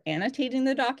responsible for annotating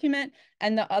the document,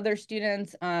 and the other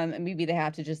students, maybe they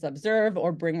have to just observe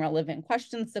or bring relevant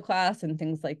questions to class and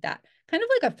things like that. Kind of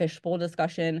like a fishbowl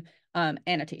discussion,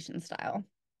 annotation style.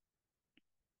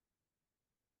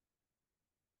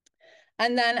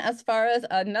 And then as far as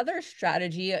another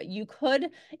strategy, you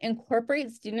could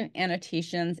incorporate student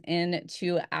annotations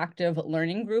into active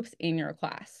learning groups in your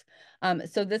class.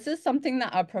 So this is something that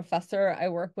a professor I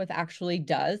work with actually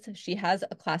does. She has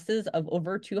classes of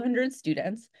over 200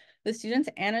 students. The students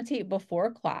annotate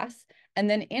before class, and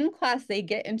then in class, they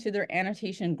get into their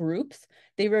annotation groups.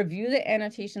 They review the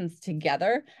annotations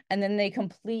together, and then they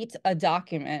complete a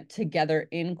document together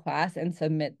in class and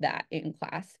submit that in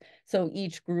class. So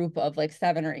each group of like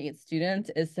 7 or 8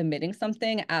 students is submitting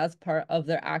something as part of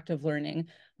their active learning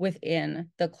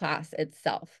within the class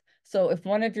itself. So if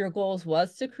one of your goals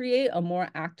was to create a more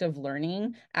active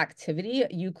learning activity,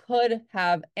 you could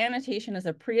have annotation as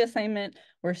a pre-assignment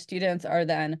where students are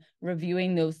then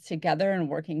reviewing those together and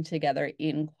working together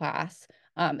in class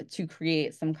to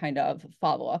create some kind of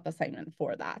follow-up assignment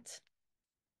for that.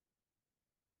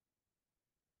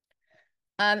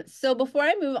 So before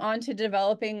I move on to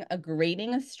developing a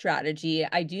grading strategy,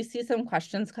 I do see some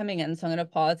questions coming in, so I'm going to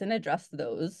pause and address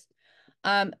those.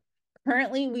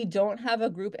 Currently, we don't have a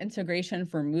group integration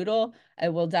for Moodle. I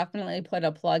will definitely put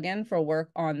a plugin for work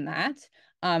on that.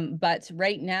 But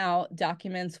right now,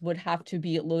 documents would have to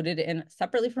be loaded in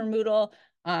separately for Moodle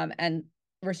and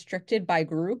restricted by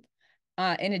group.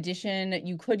 In addition,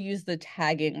 you could use the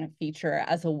tagging feature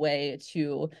as a way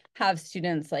to have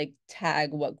students like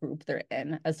tag what group they're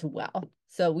in as well.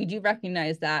 So we do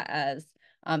recognize that as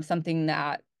something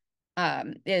that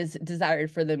is desired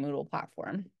for the Moodle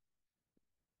platform.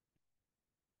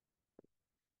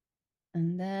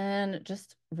 And then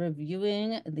just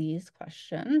reviewing these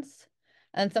questions.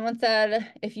 And someone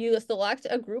said, if you select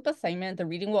a group assignment, the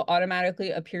reading will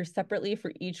automatically appear separately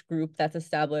for each group that's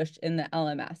established in the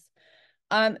LMS.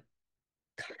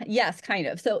 Yes, kind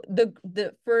of. So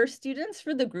the for students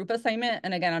for the group assignment,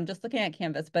 and again, I'm just looking at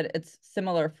Canvas, but it's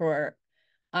similar for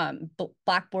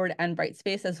Blackboard and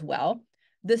Brightspace as well.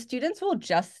 The students will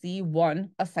just see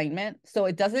one assignment, so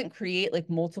it doesn't create like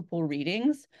multiple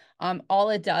readings.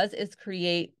 All it does is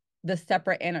create the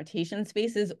separate annotation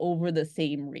spaces over the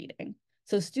same reading.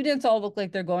 So students all look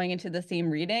like they're going into the same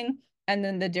reading, and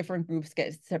then the different groups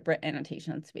get separate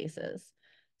annotation spaces.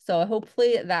 So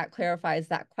hopefully that clarifies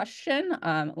that question.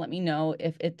 Let me know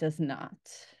if it does not.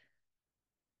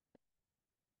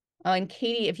 And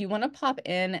Katie, if you want to pop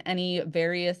in any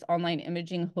various online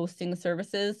imaging hosting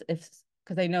services,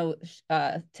 because I know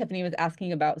Tiffany was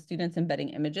asking about students embedding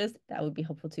images, that would be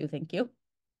helpful too. Thank you.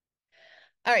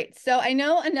 All right, so I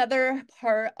know another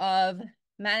part of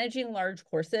managing large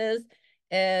courses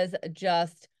is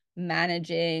just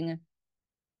managing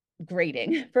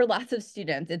grading for lots of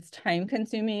students. It's time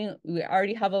consuming. We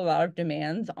already have a lot of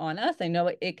demands on us. I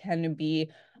know it can be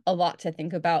a lot to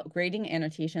think about grading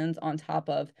annotations on top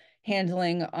of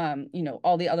handling,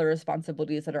 all the other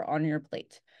responsibilities that are on your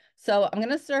plate. So I'm going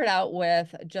to start out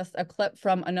with just a clip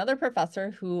from another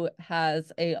professor who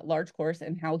has a large course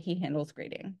and how he handles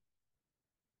grading.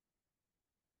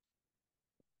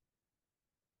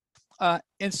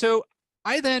 And so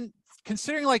I then,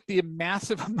 considering like the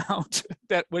massive amount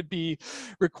that would be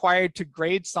required to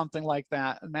grade something like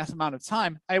that, a massive amount of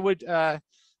time,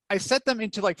 I set them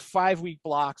into like 5-week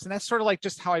blocks. And that's sort of like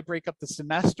just how I break up the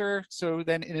semester. So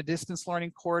then in a distance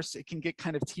learning course, it can get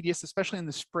kind of tedious, especially in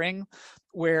the spring,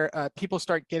 where people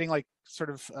start getting like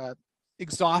sort of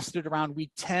exhausted around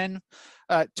week 10.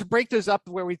 To break those up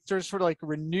where there's sort of like a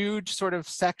renewed sort of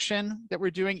section that we're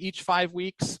doing each 5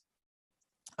 weeks.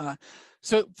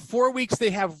 So 4 weeks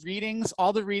they have readings.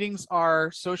 All the readings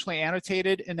are socially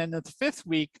annotated, and then the 5th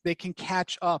week they can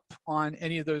catch up on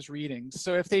any of those readings.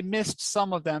 So if they missed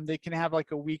some of them, they can have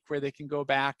like a week where they can go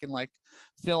back and like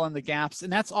fill in the gaps.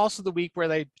 And that's also the week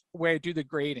where I do the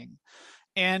grading.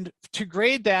 And to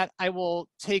grade that, I will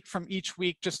take from each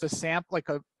week just a sample, like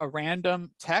a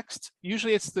random text.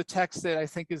 Usually it's the text that I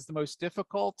think is the most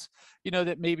difficult,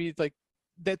 that maybe like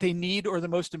that they need, or the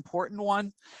most important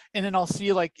one. And then I'll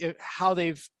see like how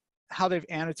they've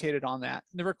annotated on that.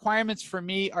 And the requirements for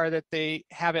me are that they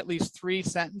have at least 3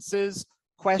 sentences,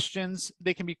 questions.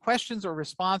 They can be questions or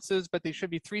responses, but they should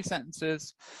be 3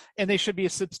 sentences, and they should be a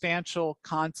substantial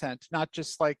content, not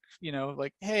just like,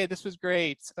 like, hey, this was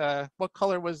great. What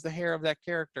color was the hair of that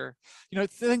character?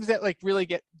 Things that like really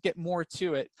get more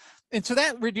to it. And so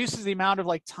that reduces the amount of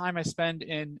like time I spend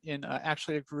in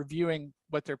actually like reviewing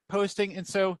what they're posting. And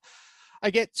so I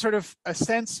get sort of a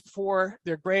sense for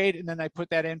their grade, and then I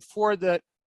put that in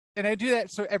and I do that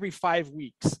so every 5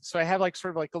 weeks. So I have like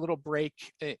sort of like a little break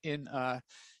in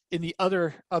the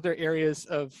other areas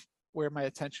of where my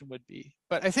attention would be.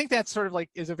 But I think that sort of like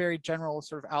is a very general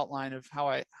sort of outline of how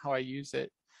I use it.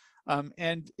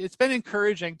 And it's been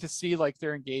encouraging to see like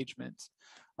their engagement.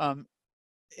 And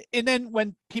then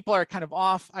when people are kind of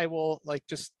off, I will like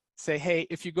just say, hey,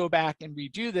 if you go back and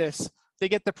redo this, they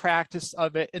get the practice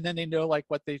of it, and then they know like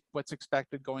what's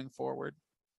expected going forward.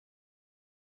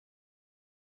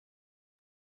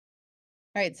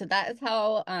 All right, so that is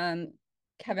how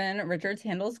Kevin Richards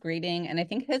handles grading, and I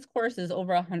think his course is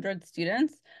over 100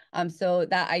 students. So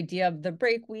that idea of the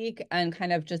break week and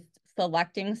kind of just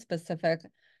selecting specific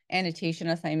annotation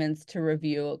assignments to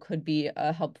review could be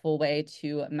a helpful way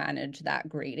to manage that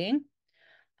grading.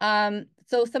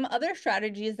 So some other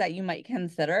strategies that you might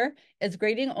consider is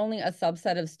grading only a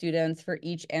subset of students for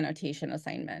each annotation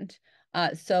assignment.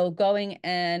 So going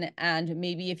in and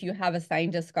maybe if you have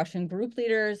assigned discussion group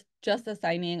leaders, just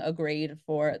assigning a grade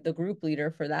for the group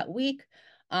leader for that week,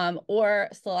 or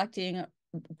selecting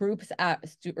groups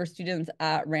or students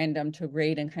at random to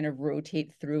grade and kind of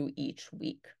rotate through each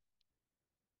week.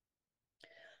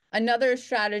 Another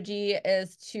strategy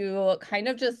is to kind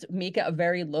of just make it a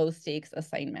very low stakes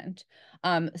assignment.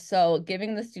 So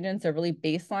giving the students a really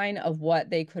baseline of what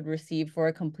they could receive for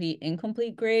a complete,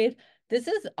 incomplete grade. This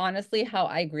is honestly how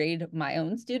I grade my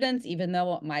own students, even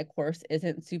though my course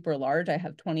isn't super large. I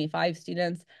have 25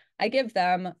 students. I give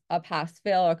them a pass,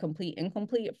 fail, or complete,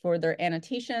 incomplete for their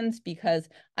annotations because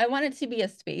I want it to be a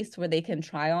space where they can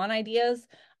try on ideas.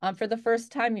 For the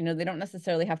first time, they don't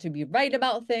necessarily have to be right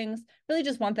about things, really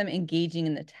just want them engaging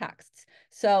in the texts.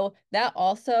 So that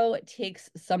also takes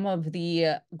some of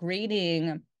the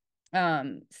grading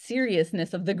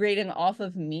seriousness of the grading off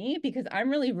of me because I'm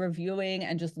really reviewing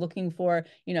and just looking for,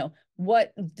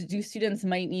 what do students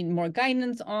might need more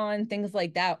guidance on, things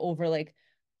like that over like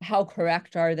how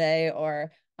correct are they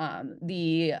or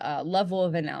the level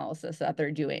of analysis that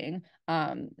they're doing,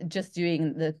 just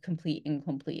doing the complete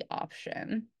incomplete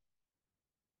option.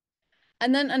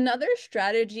 And then another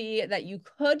strategy that you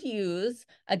could use,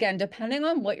 again, depending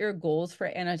on what your goals for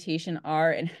annotation are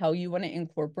and how you want to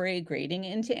incorporate grading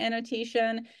into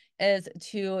annotation, is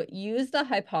to use the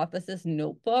hypothesis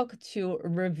notebook to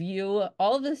review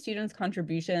all of the students'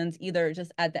 contributions, either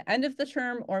just at the end of the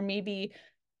term or maybe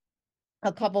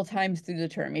a couple times through the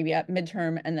term, maybe at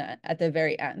midterm and at the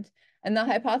very end. And the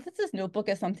hypothesis notebook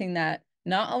is something that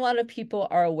not a lot of people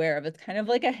are aware of. It's kind of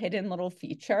like a hidden little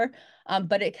feature,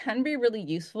 but it can be really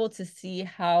useful to see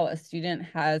how a student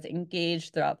has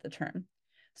engaged throughout the term.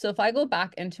 So if I go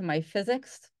back into my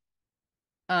physics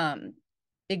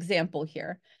example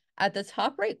here, at the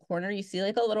top right corner, you see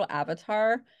like a little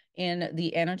avatar in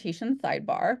the annotation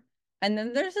sidebar. And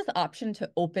then there's this option to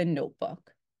open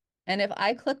notebook. And if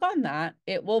I click on that,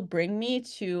 it will bring me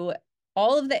to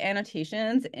all of the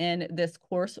annotations in this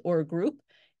course or group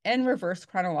in reverse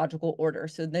chronological order.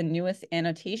 So the newest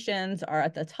annotations are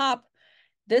at the top.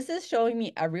 This is showing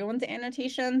me everyone's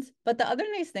annotations, but the other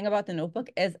nice thing about the notebook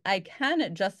is I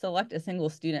can just select a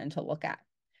single student to look at.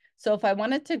 So if I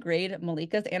wanted to grade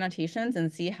Malika's annotations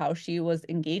and see how she was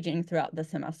engaging throughout the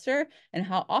semester and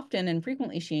how often and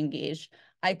frequently she engaged,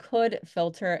 I could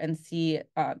filter and see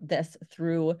this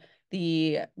through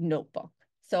the notebook.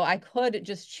 So I could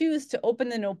just choose to open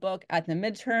the notebook at the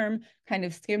midterm, kind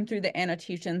of skim through the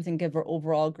annotations and give her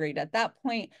overall grade at that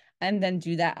point, and then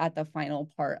do that at the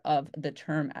final part of the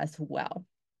term as well.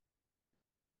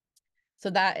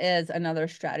 So that is another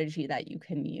strategy that you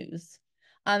can use.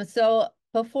 So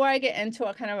before I get into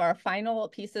kind of our final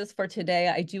pieces for today,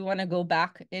 I do want to go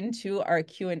back into our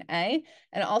Q&A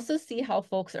and also see how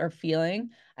folks are feeling.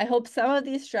 I hope some of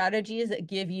these strategies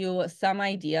give you some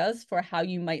ideas for how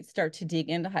you might start to dig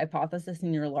into hypothesis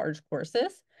in your large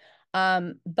courses.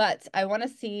 But I want to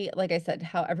see, like I said,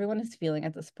 how everyone is feeling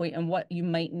at this point and what you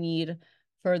might need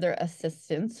further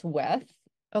assistance with.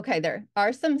 Okay, there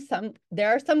are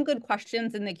some good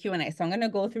questions in the Q&A, so I'm going to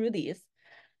go through these.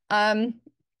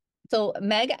 So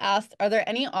Meg asked, are there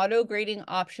any auto grading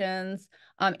options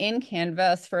in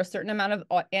Canvas for a certain amount of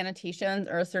annotations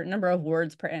or a certain number of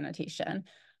words per annotation?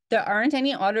 There aren't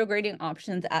any auto grading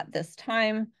options at this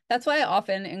time. That's why I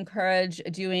often encourage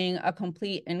doing a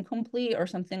complete incomplete or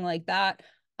something like that,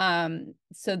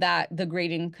 so that the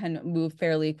grading can move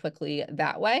fairly quickly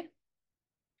that way.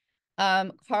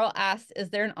 Carl asked, is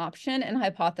there an option in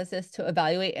hypothesis to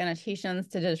evaluate annotations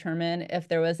to determine if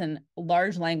there was a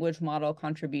large language model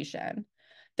contribution?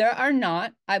 There are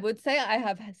not. I would say I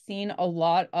have seen a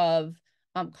lot of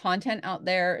content out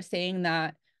there saying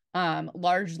that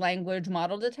large language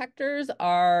model detectors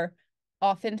are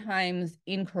oftentimes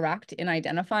incorrect in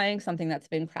identifying something that's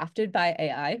been crafted by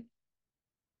AI.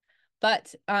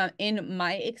 But in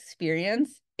my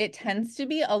experience, it tends to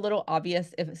be a little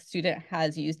obvious if a student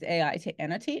has used AI to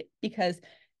annotate, because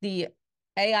the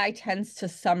AI tends to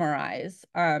summarize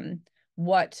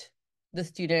what the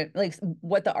student, like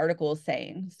what the article is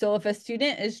saying. So if a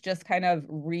student is just kind of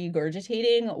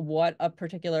regurgitating what a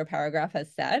particular paragraph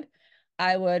has said,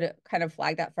 I would kind of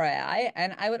flag that for AI.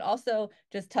 And I would also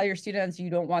just tell your students you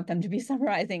don't want them to be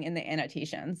summarizing in the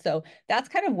annotation. So that's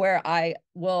kind of where I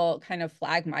will kind of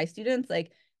flag my students,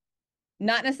 like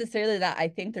not necessarily that I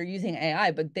think they're using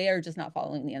AI, but they are just not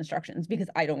following the instructions because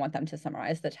I don't want them to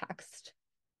summarize the text.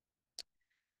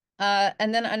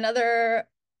 And then another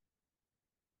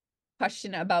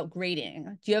question about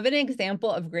grading. Do you have an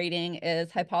example of grading?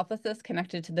 Is hypothesis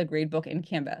connected to the gradebook in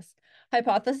Canvas?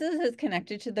 Hypothesis is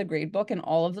connected to the gradebook in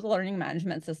all of the learning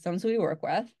management systems we work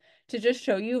with. To just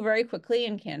show you very quickly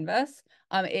in Canvas,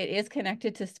 it is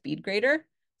connected to SpeedGrader.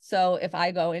 So if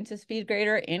I go into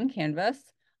SpeedGrader in Canvas,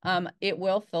 it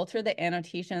will filter the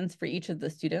annotations for each of the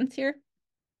students here.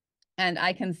 And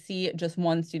I can see just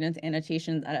one student's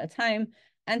annotations at a time,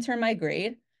 enter my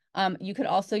grade. You could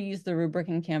also use the rubric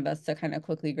in Canvas to kind of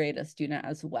quickly grade a student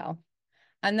as well.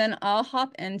 And then I'll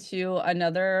hop into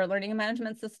another learning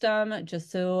management system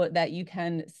just so that you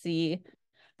can see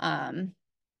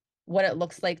what it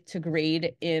looks like to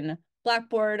grade in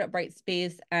Blackboard,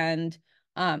 Brightspace, and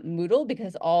Moodle,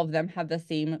 because all of them have the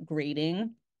same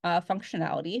grading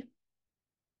functionality.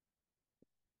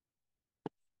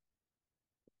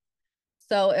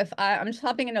 So if I'm just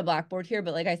hopping into Blackboard here,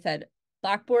 but like I said,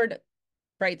 Blackboard,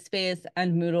 Brightspace,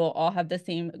 and Moodle all have the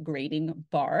same grading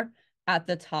bar at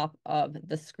the top of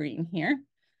the screen here.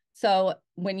 So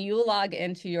when you log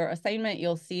into your assignment,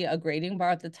 you'll see a grading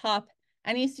bar at the top.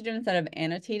 Any students that have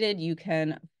annotated, you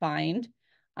can find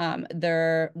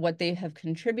what they have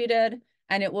contributed,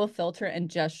 and it will filter and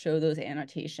just show those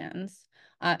annotations.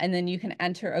 And then you can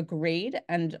enter a grade,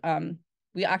 and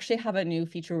we actually have a new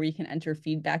feature where you can enter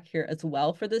feedback here as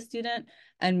well for the student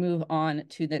and move on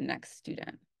to the next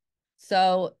student.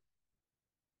 So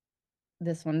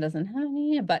this one doesn't have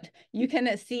any, but you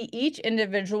can see each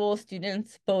individual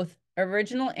student's both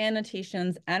original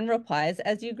annotations and replies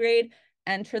as you grade,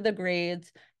 enter the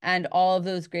grades, and all of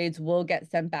those grades will get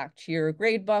sent back to your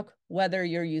grade book, whether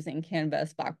you're using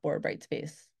Canvas, Blackboard,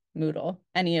 Brightspace, Moodle,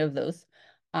 any of those.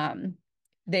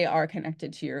 they are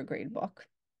connected to your gradebook?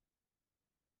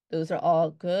 Those are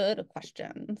all good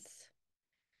questions.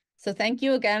 So thank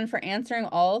you again for answering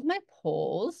all of my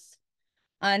polls.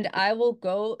 And I will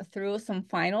go through some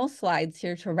final slides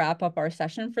here to wrap up our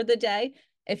session for the day.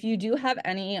 If you do have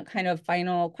any kind of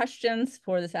final questions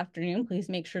for this afternoon, please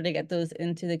make sure to get those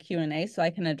into the Q&A so I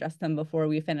can address them before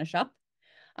we finish up.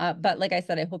 But like I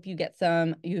said, I hope you've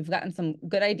gotten some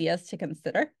good ideas to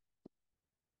consider.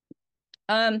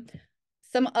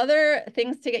 Some other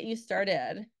things to get you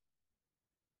started.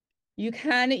 You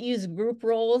can use group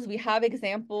roles. We have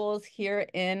examples here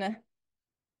in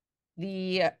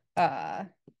the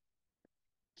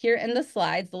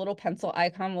slides. The little pencil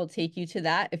icon will take you to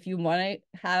that. If you want to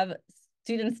have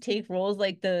students take roles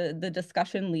like the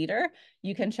discussion leader,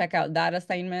 you can check out that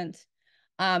assignment.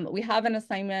 We have an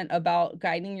assignment about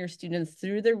guiding your students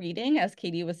through the reading, as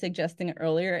Katie was suggesting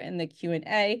earlier in the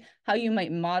Q&A, how you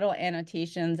might model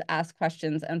annotations, ask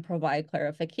questions, and provide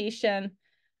clarification.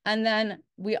 And then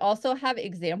we also have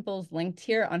examples linked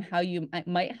here on how you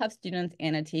might have students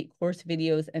annotate course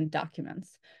videos and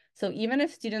documents. So even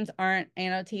if students aren't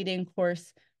annotating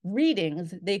course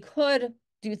readings, they could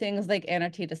do things like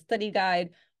annotate a study guide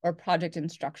or project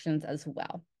instructions as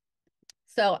well.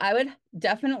 So I would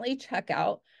definitely check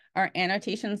out our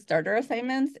annotation starter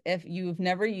assignments. If you've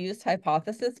never used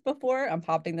Hypothesis before, I'm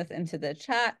popping this into the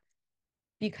chat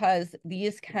because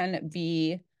these can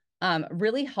be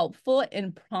really helpful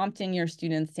in prompting your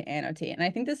students to annotate. And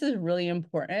I think this is really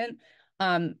important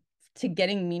to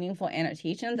getting meaningful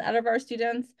annotations out of our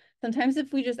students. Sometimes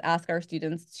if we just ask our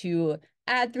students to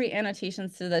add 3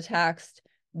 annotations to the text,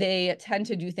 they tend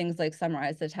to do things like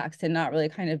summarize the text and not really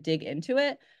kind of dig into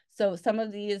it. So some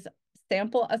of these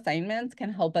sample assignments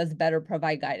can help us better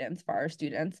provide guidance for our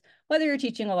students, whether you're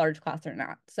teaching a large class or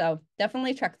not. So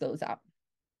definitely check those out.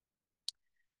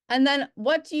 And then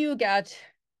what do you get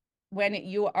when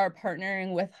you are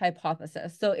partnering with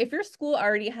Hypothesis? So if your school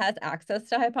already has access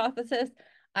to Hypothesis,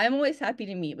 I'm always happy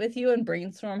to meet with you and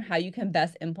brainstorm how you can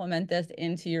best implement this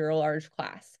into your large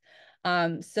class.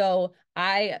 So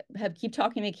I keep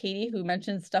talking to Katie, who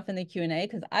mentioned stuff in the Q&A,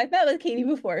 because I've met with Katie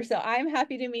before. So I'm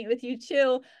happy to meet with you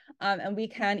too. And we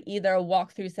can either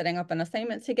walk through setting up an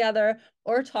assignment together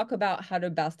or talk about how to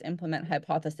best implement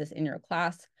Hypothesis in your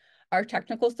class. Our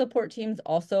technical support team's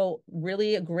also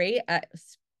really great at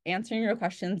answering your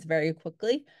questions very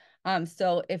quickly.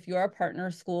 So if you're a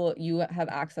partner school, you have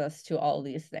access to all of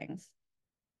these things.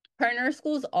 Partner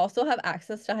schools also have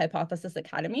access to Hypothesis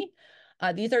Academy.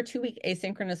 These are 2-week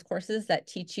asynchronous courses that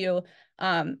teach you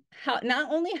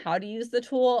not only how to use the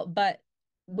tool, but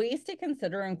ways to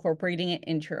consider incorporating it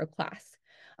into your class.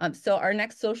 So our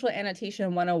next Social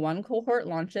Annotation 101 cohort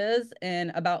launches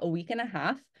in about a week and a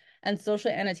half, and Social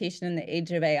Annotation in the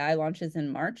Age of AI launches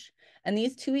in March. And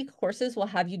these 2-week courses will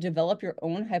have you develop your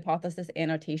own Hypothesis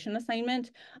annotation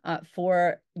assignment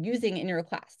for using in your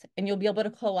class. And you'll be able to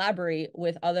collaborate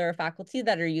with other faculty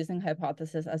that are using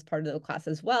Hypothesis as part of the class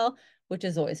as well, which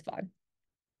is always fun.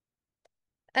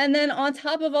 And then on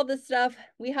top of all this stuff,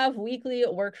 we have weekly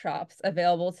workshops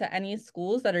available to any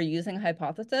schools that are using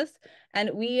Hypothesis.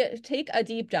 And we take a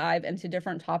deep dive into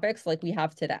different topics like we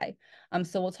have today.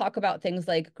 So we'll talk about things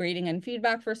like grading and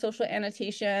feedback for social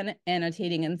annotation,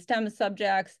 annotating in STEM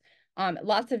subjects,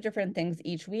 lots of different things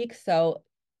each week. So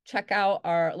check out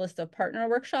our list of partner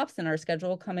workshops and our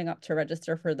schedule coming up to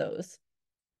register for those.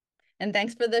 And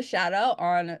thanks for the shout out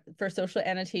for Social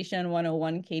Annotation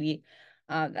 101, Katie.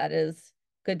 That is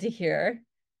good to hear.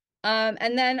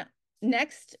 And then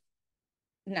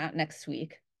not next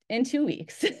week, in 2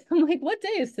 weeks. I'm like, what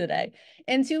day is today?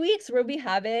 In 2 weeks, we'll be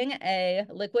having a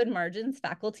Liquid Margins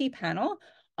faculty panel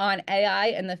on AI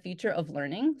and the future of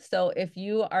learning. So if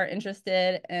you are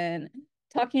interested in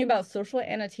talking about social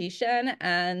annotation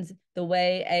and the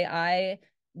way AI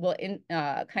will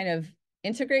kind of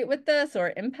integrate with this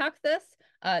or impact this,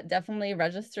 definitely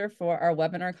register for our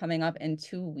webinar coming up in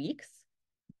 2 weeks.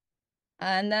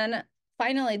 And then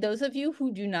finally, those of you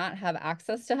who do not have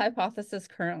access to Hypothesis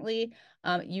currently,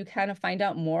 you can find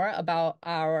out more about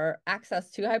our access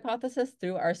to Hypothesis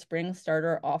through our spring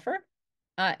starter offer.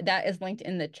 That is linked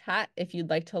in the chat. If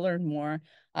you'd like to learn more,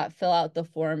 fill out the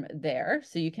form there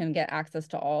so you can get access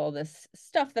to all this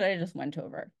stuff that I just went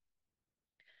over.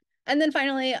 And then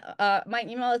finally, my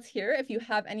email is here. If you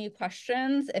have any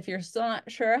questions, if you're still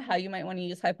not sure how you might want to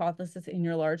use Hypothesis in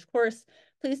your large course,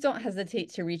 please don't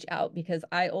hesitate to reach out because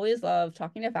I always love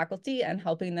talking to faculty and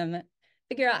helping them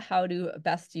figure out how to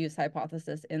best use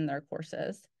Hypothesis in their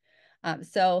courses.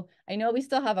 So I know we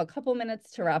still have a couple minutes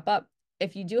to wrap up.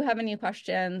 If you do have any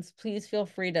questions, please feel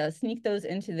free to sneak those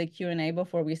into the Q&A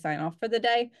before we sign off for the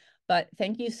day. But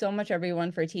thank you so much,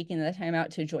 everyone, for taking the time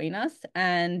out to join us.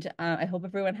 And I hope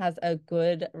everyone has a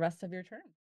good rest of your term.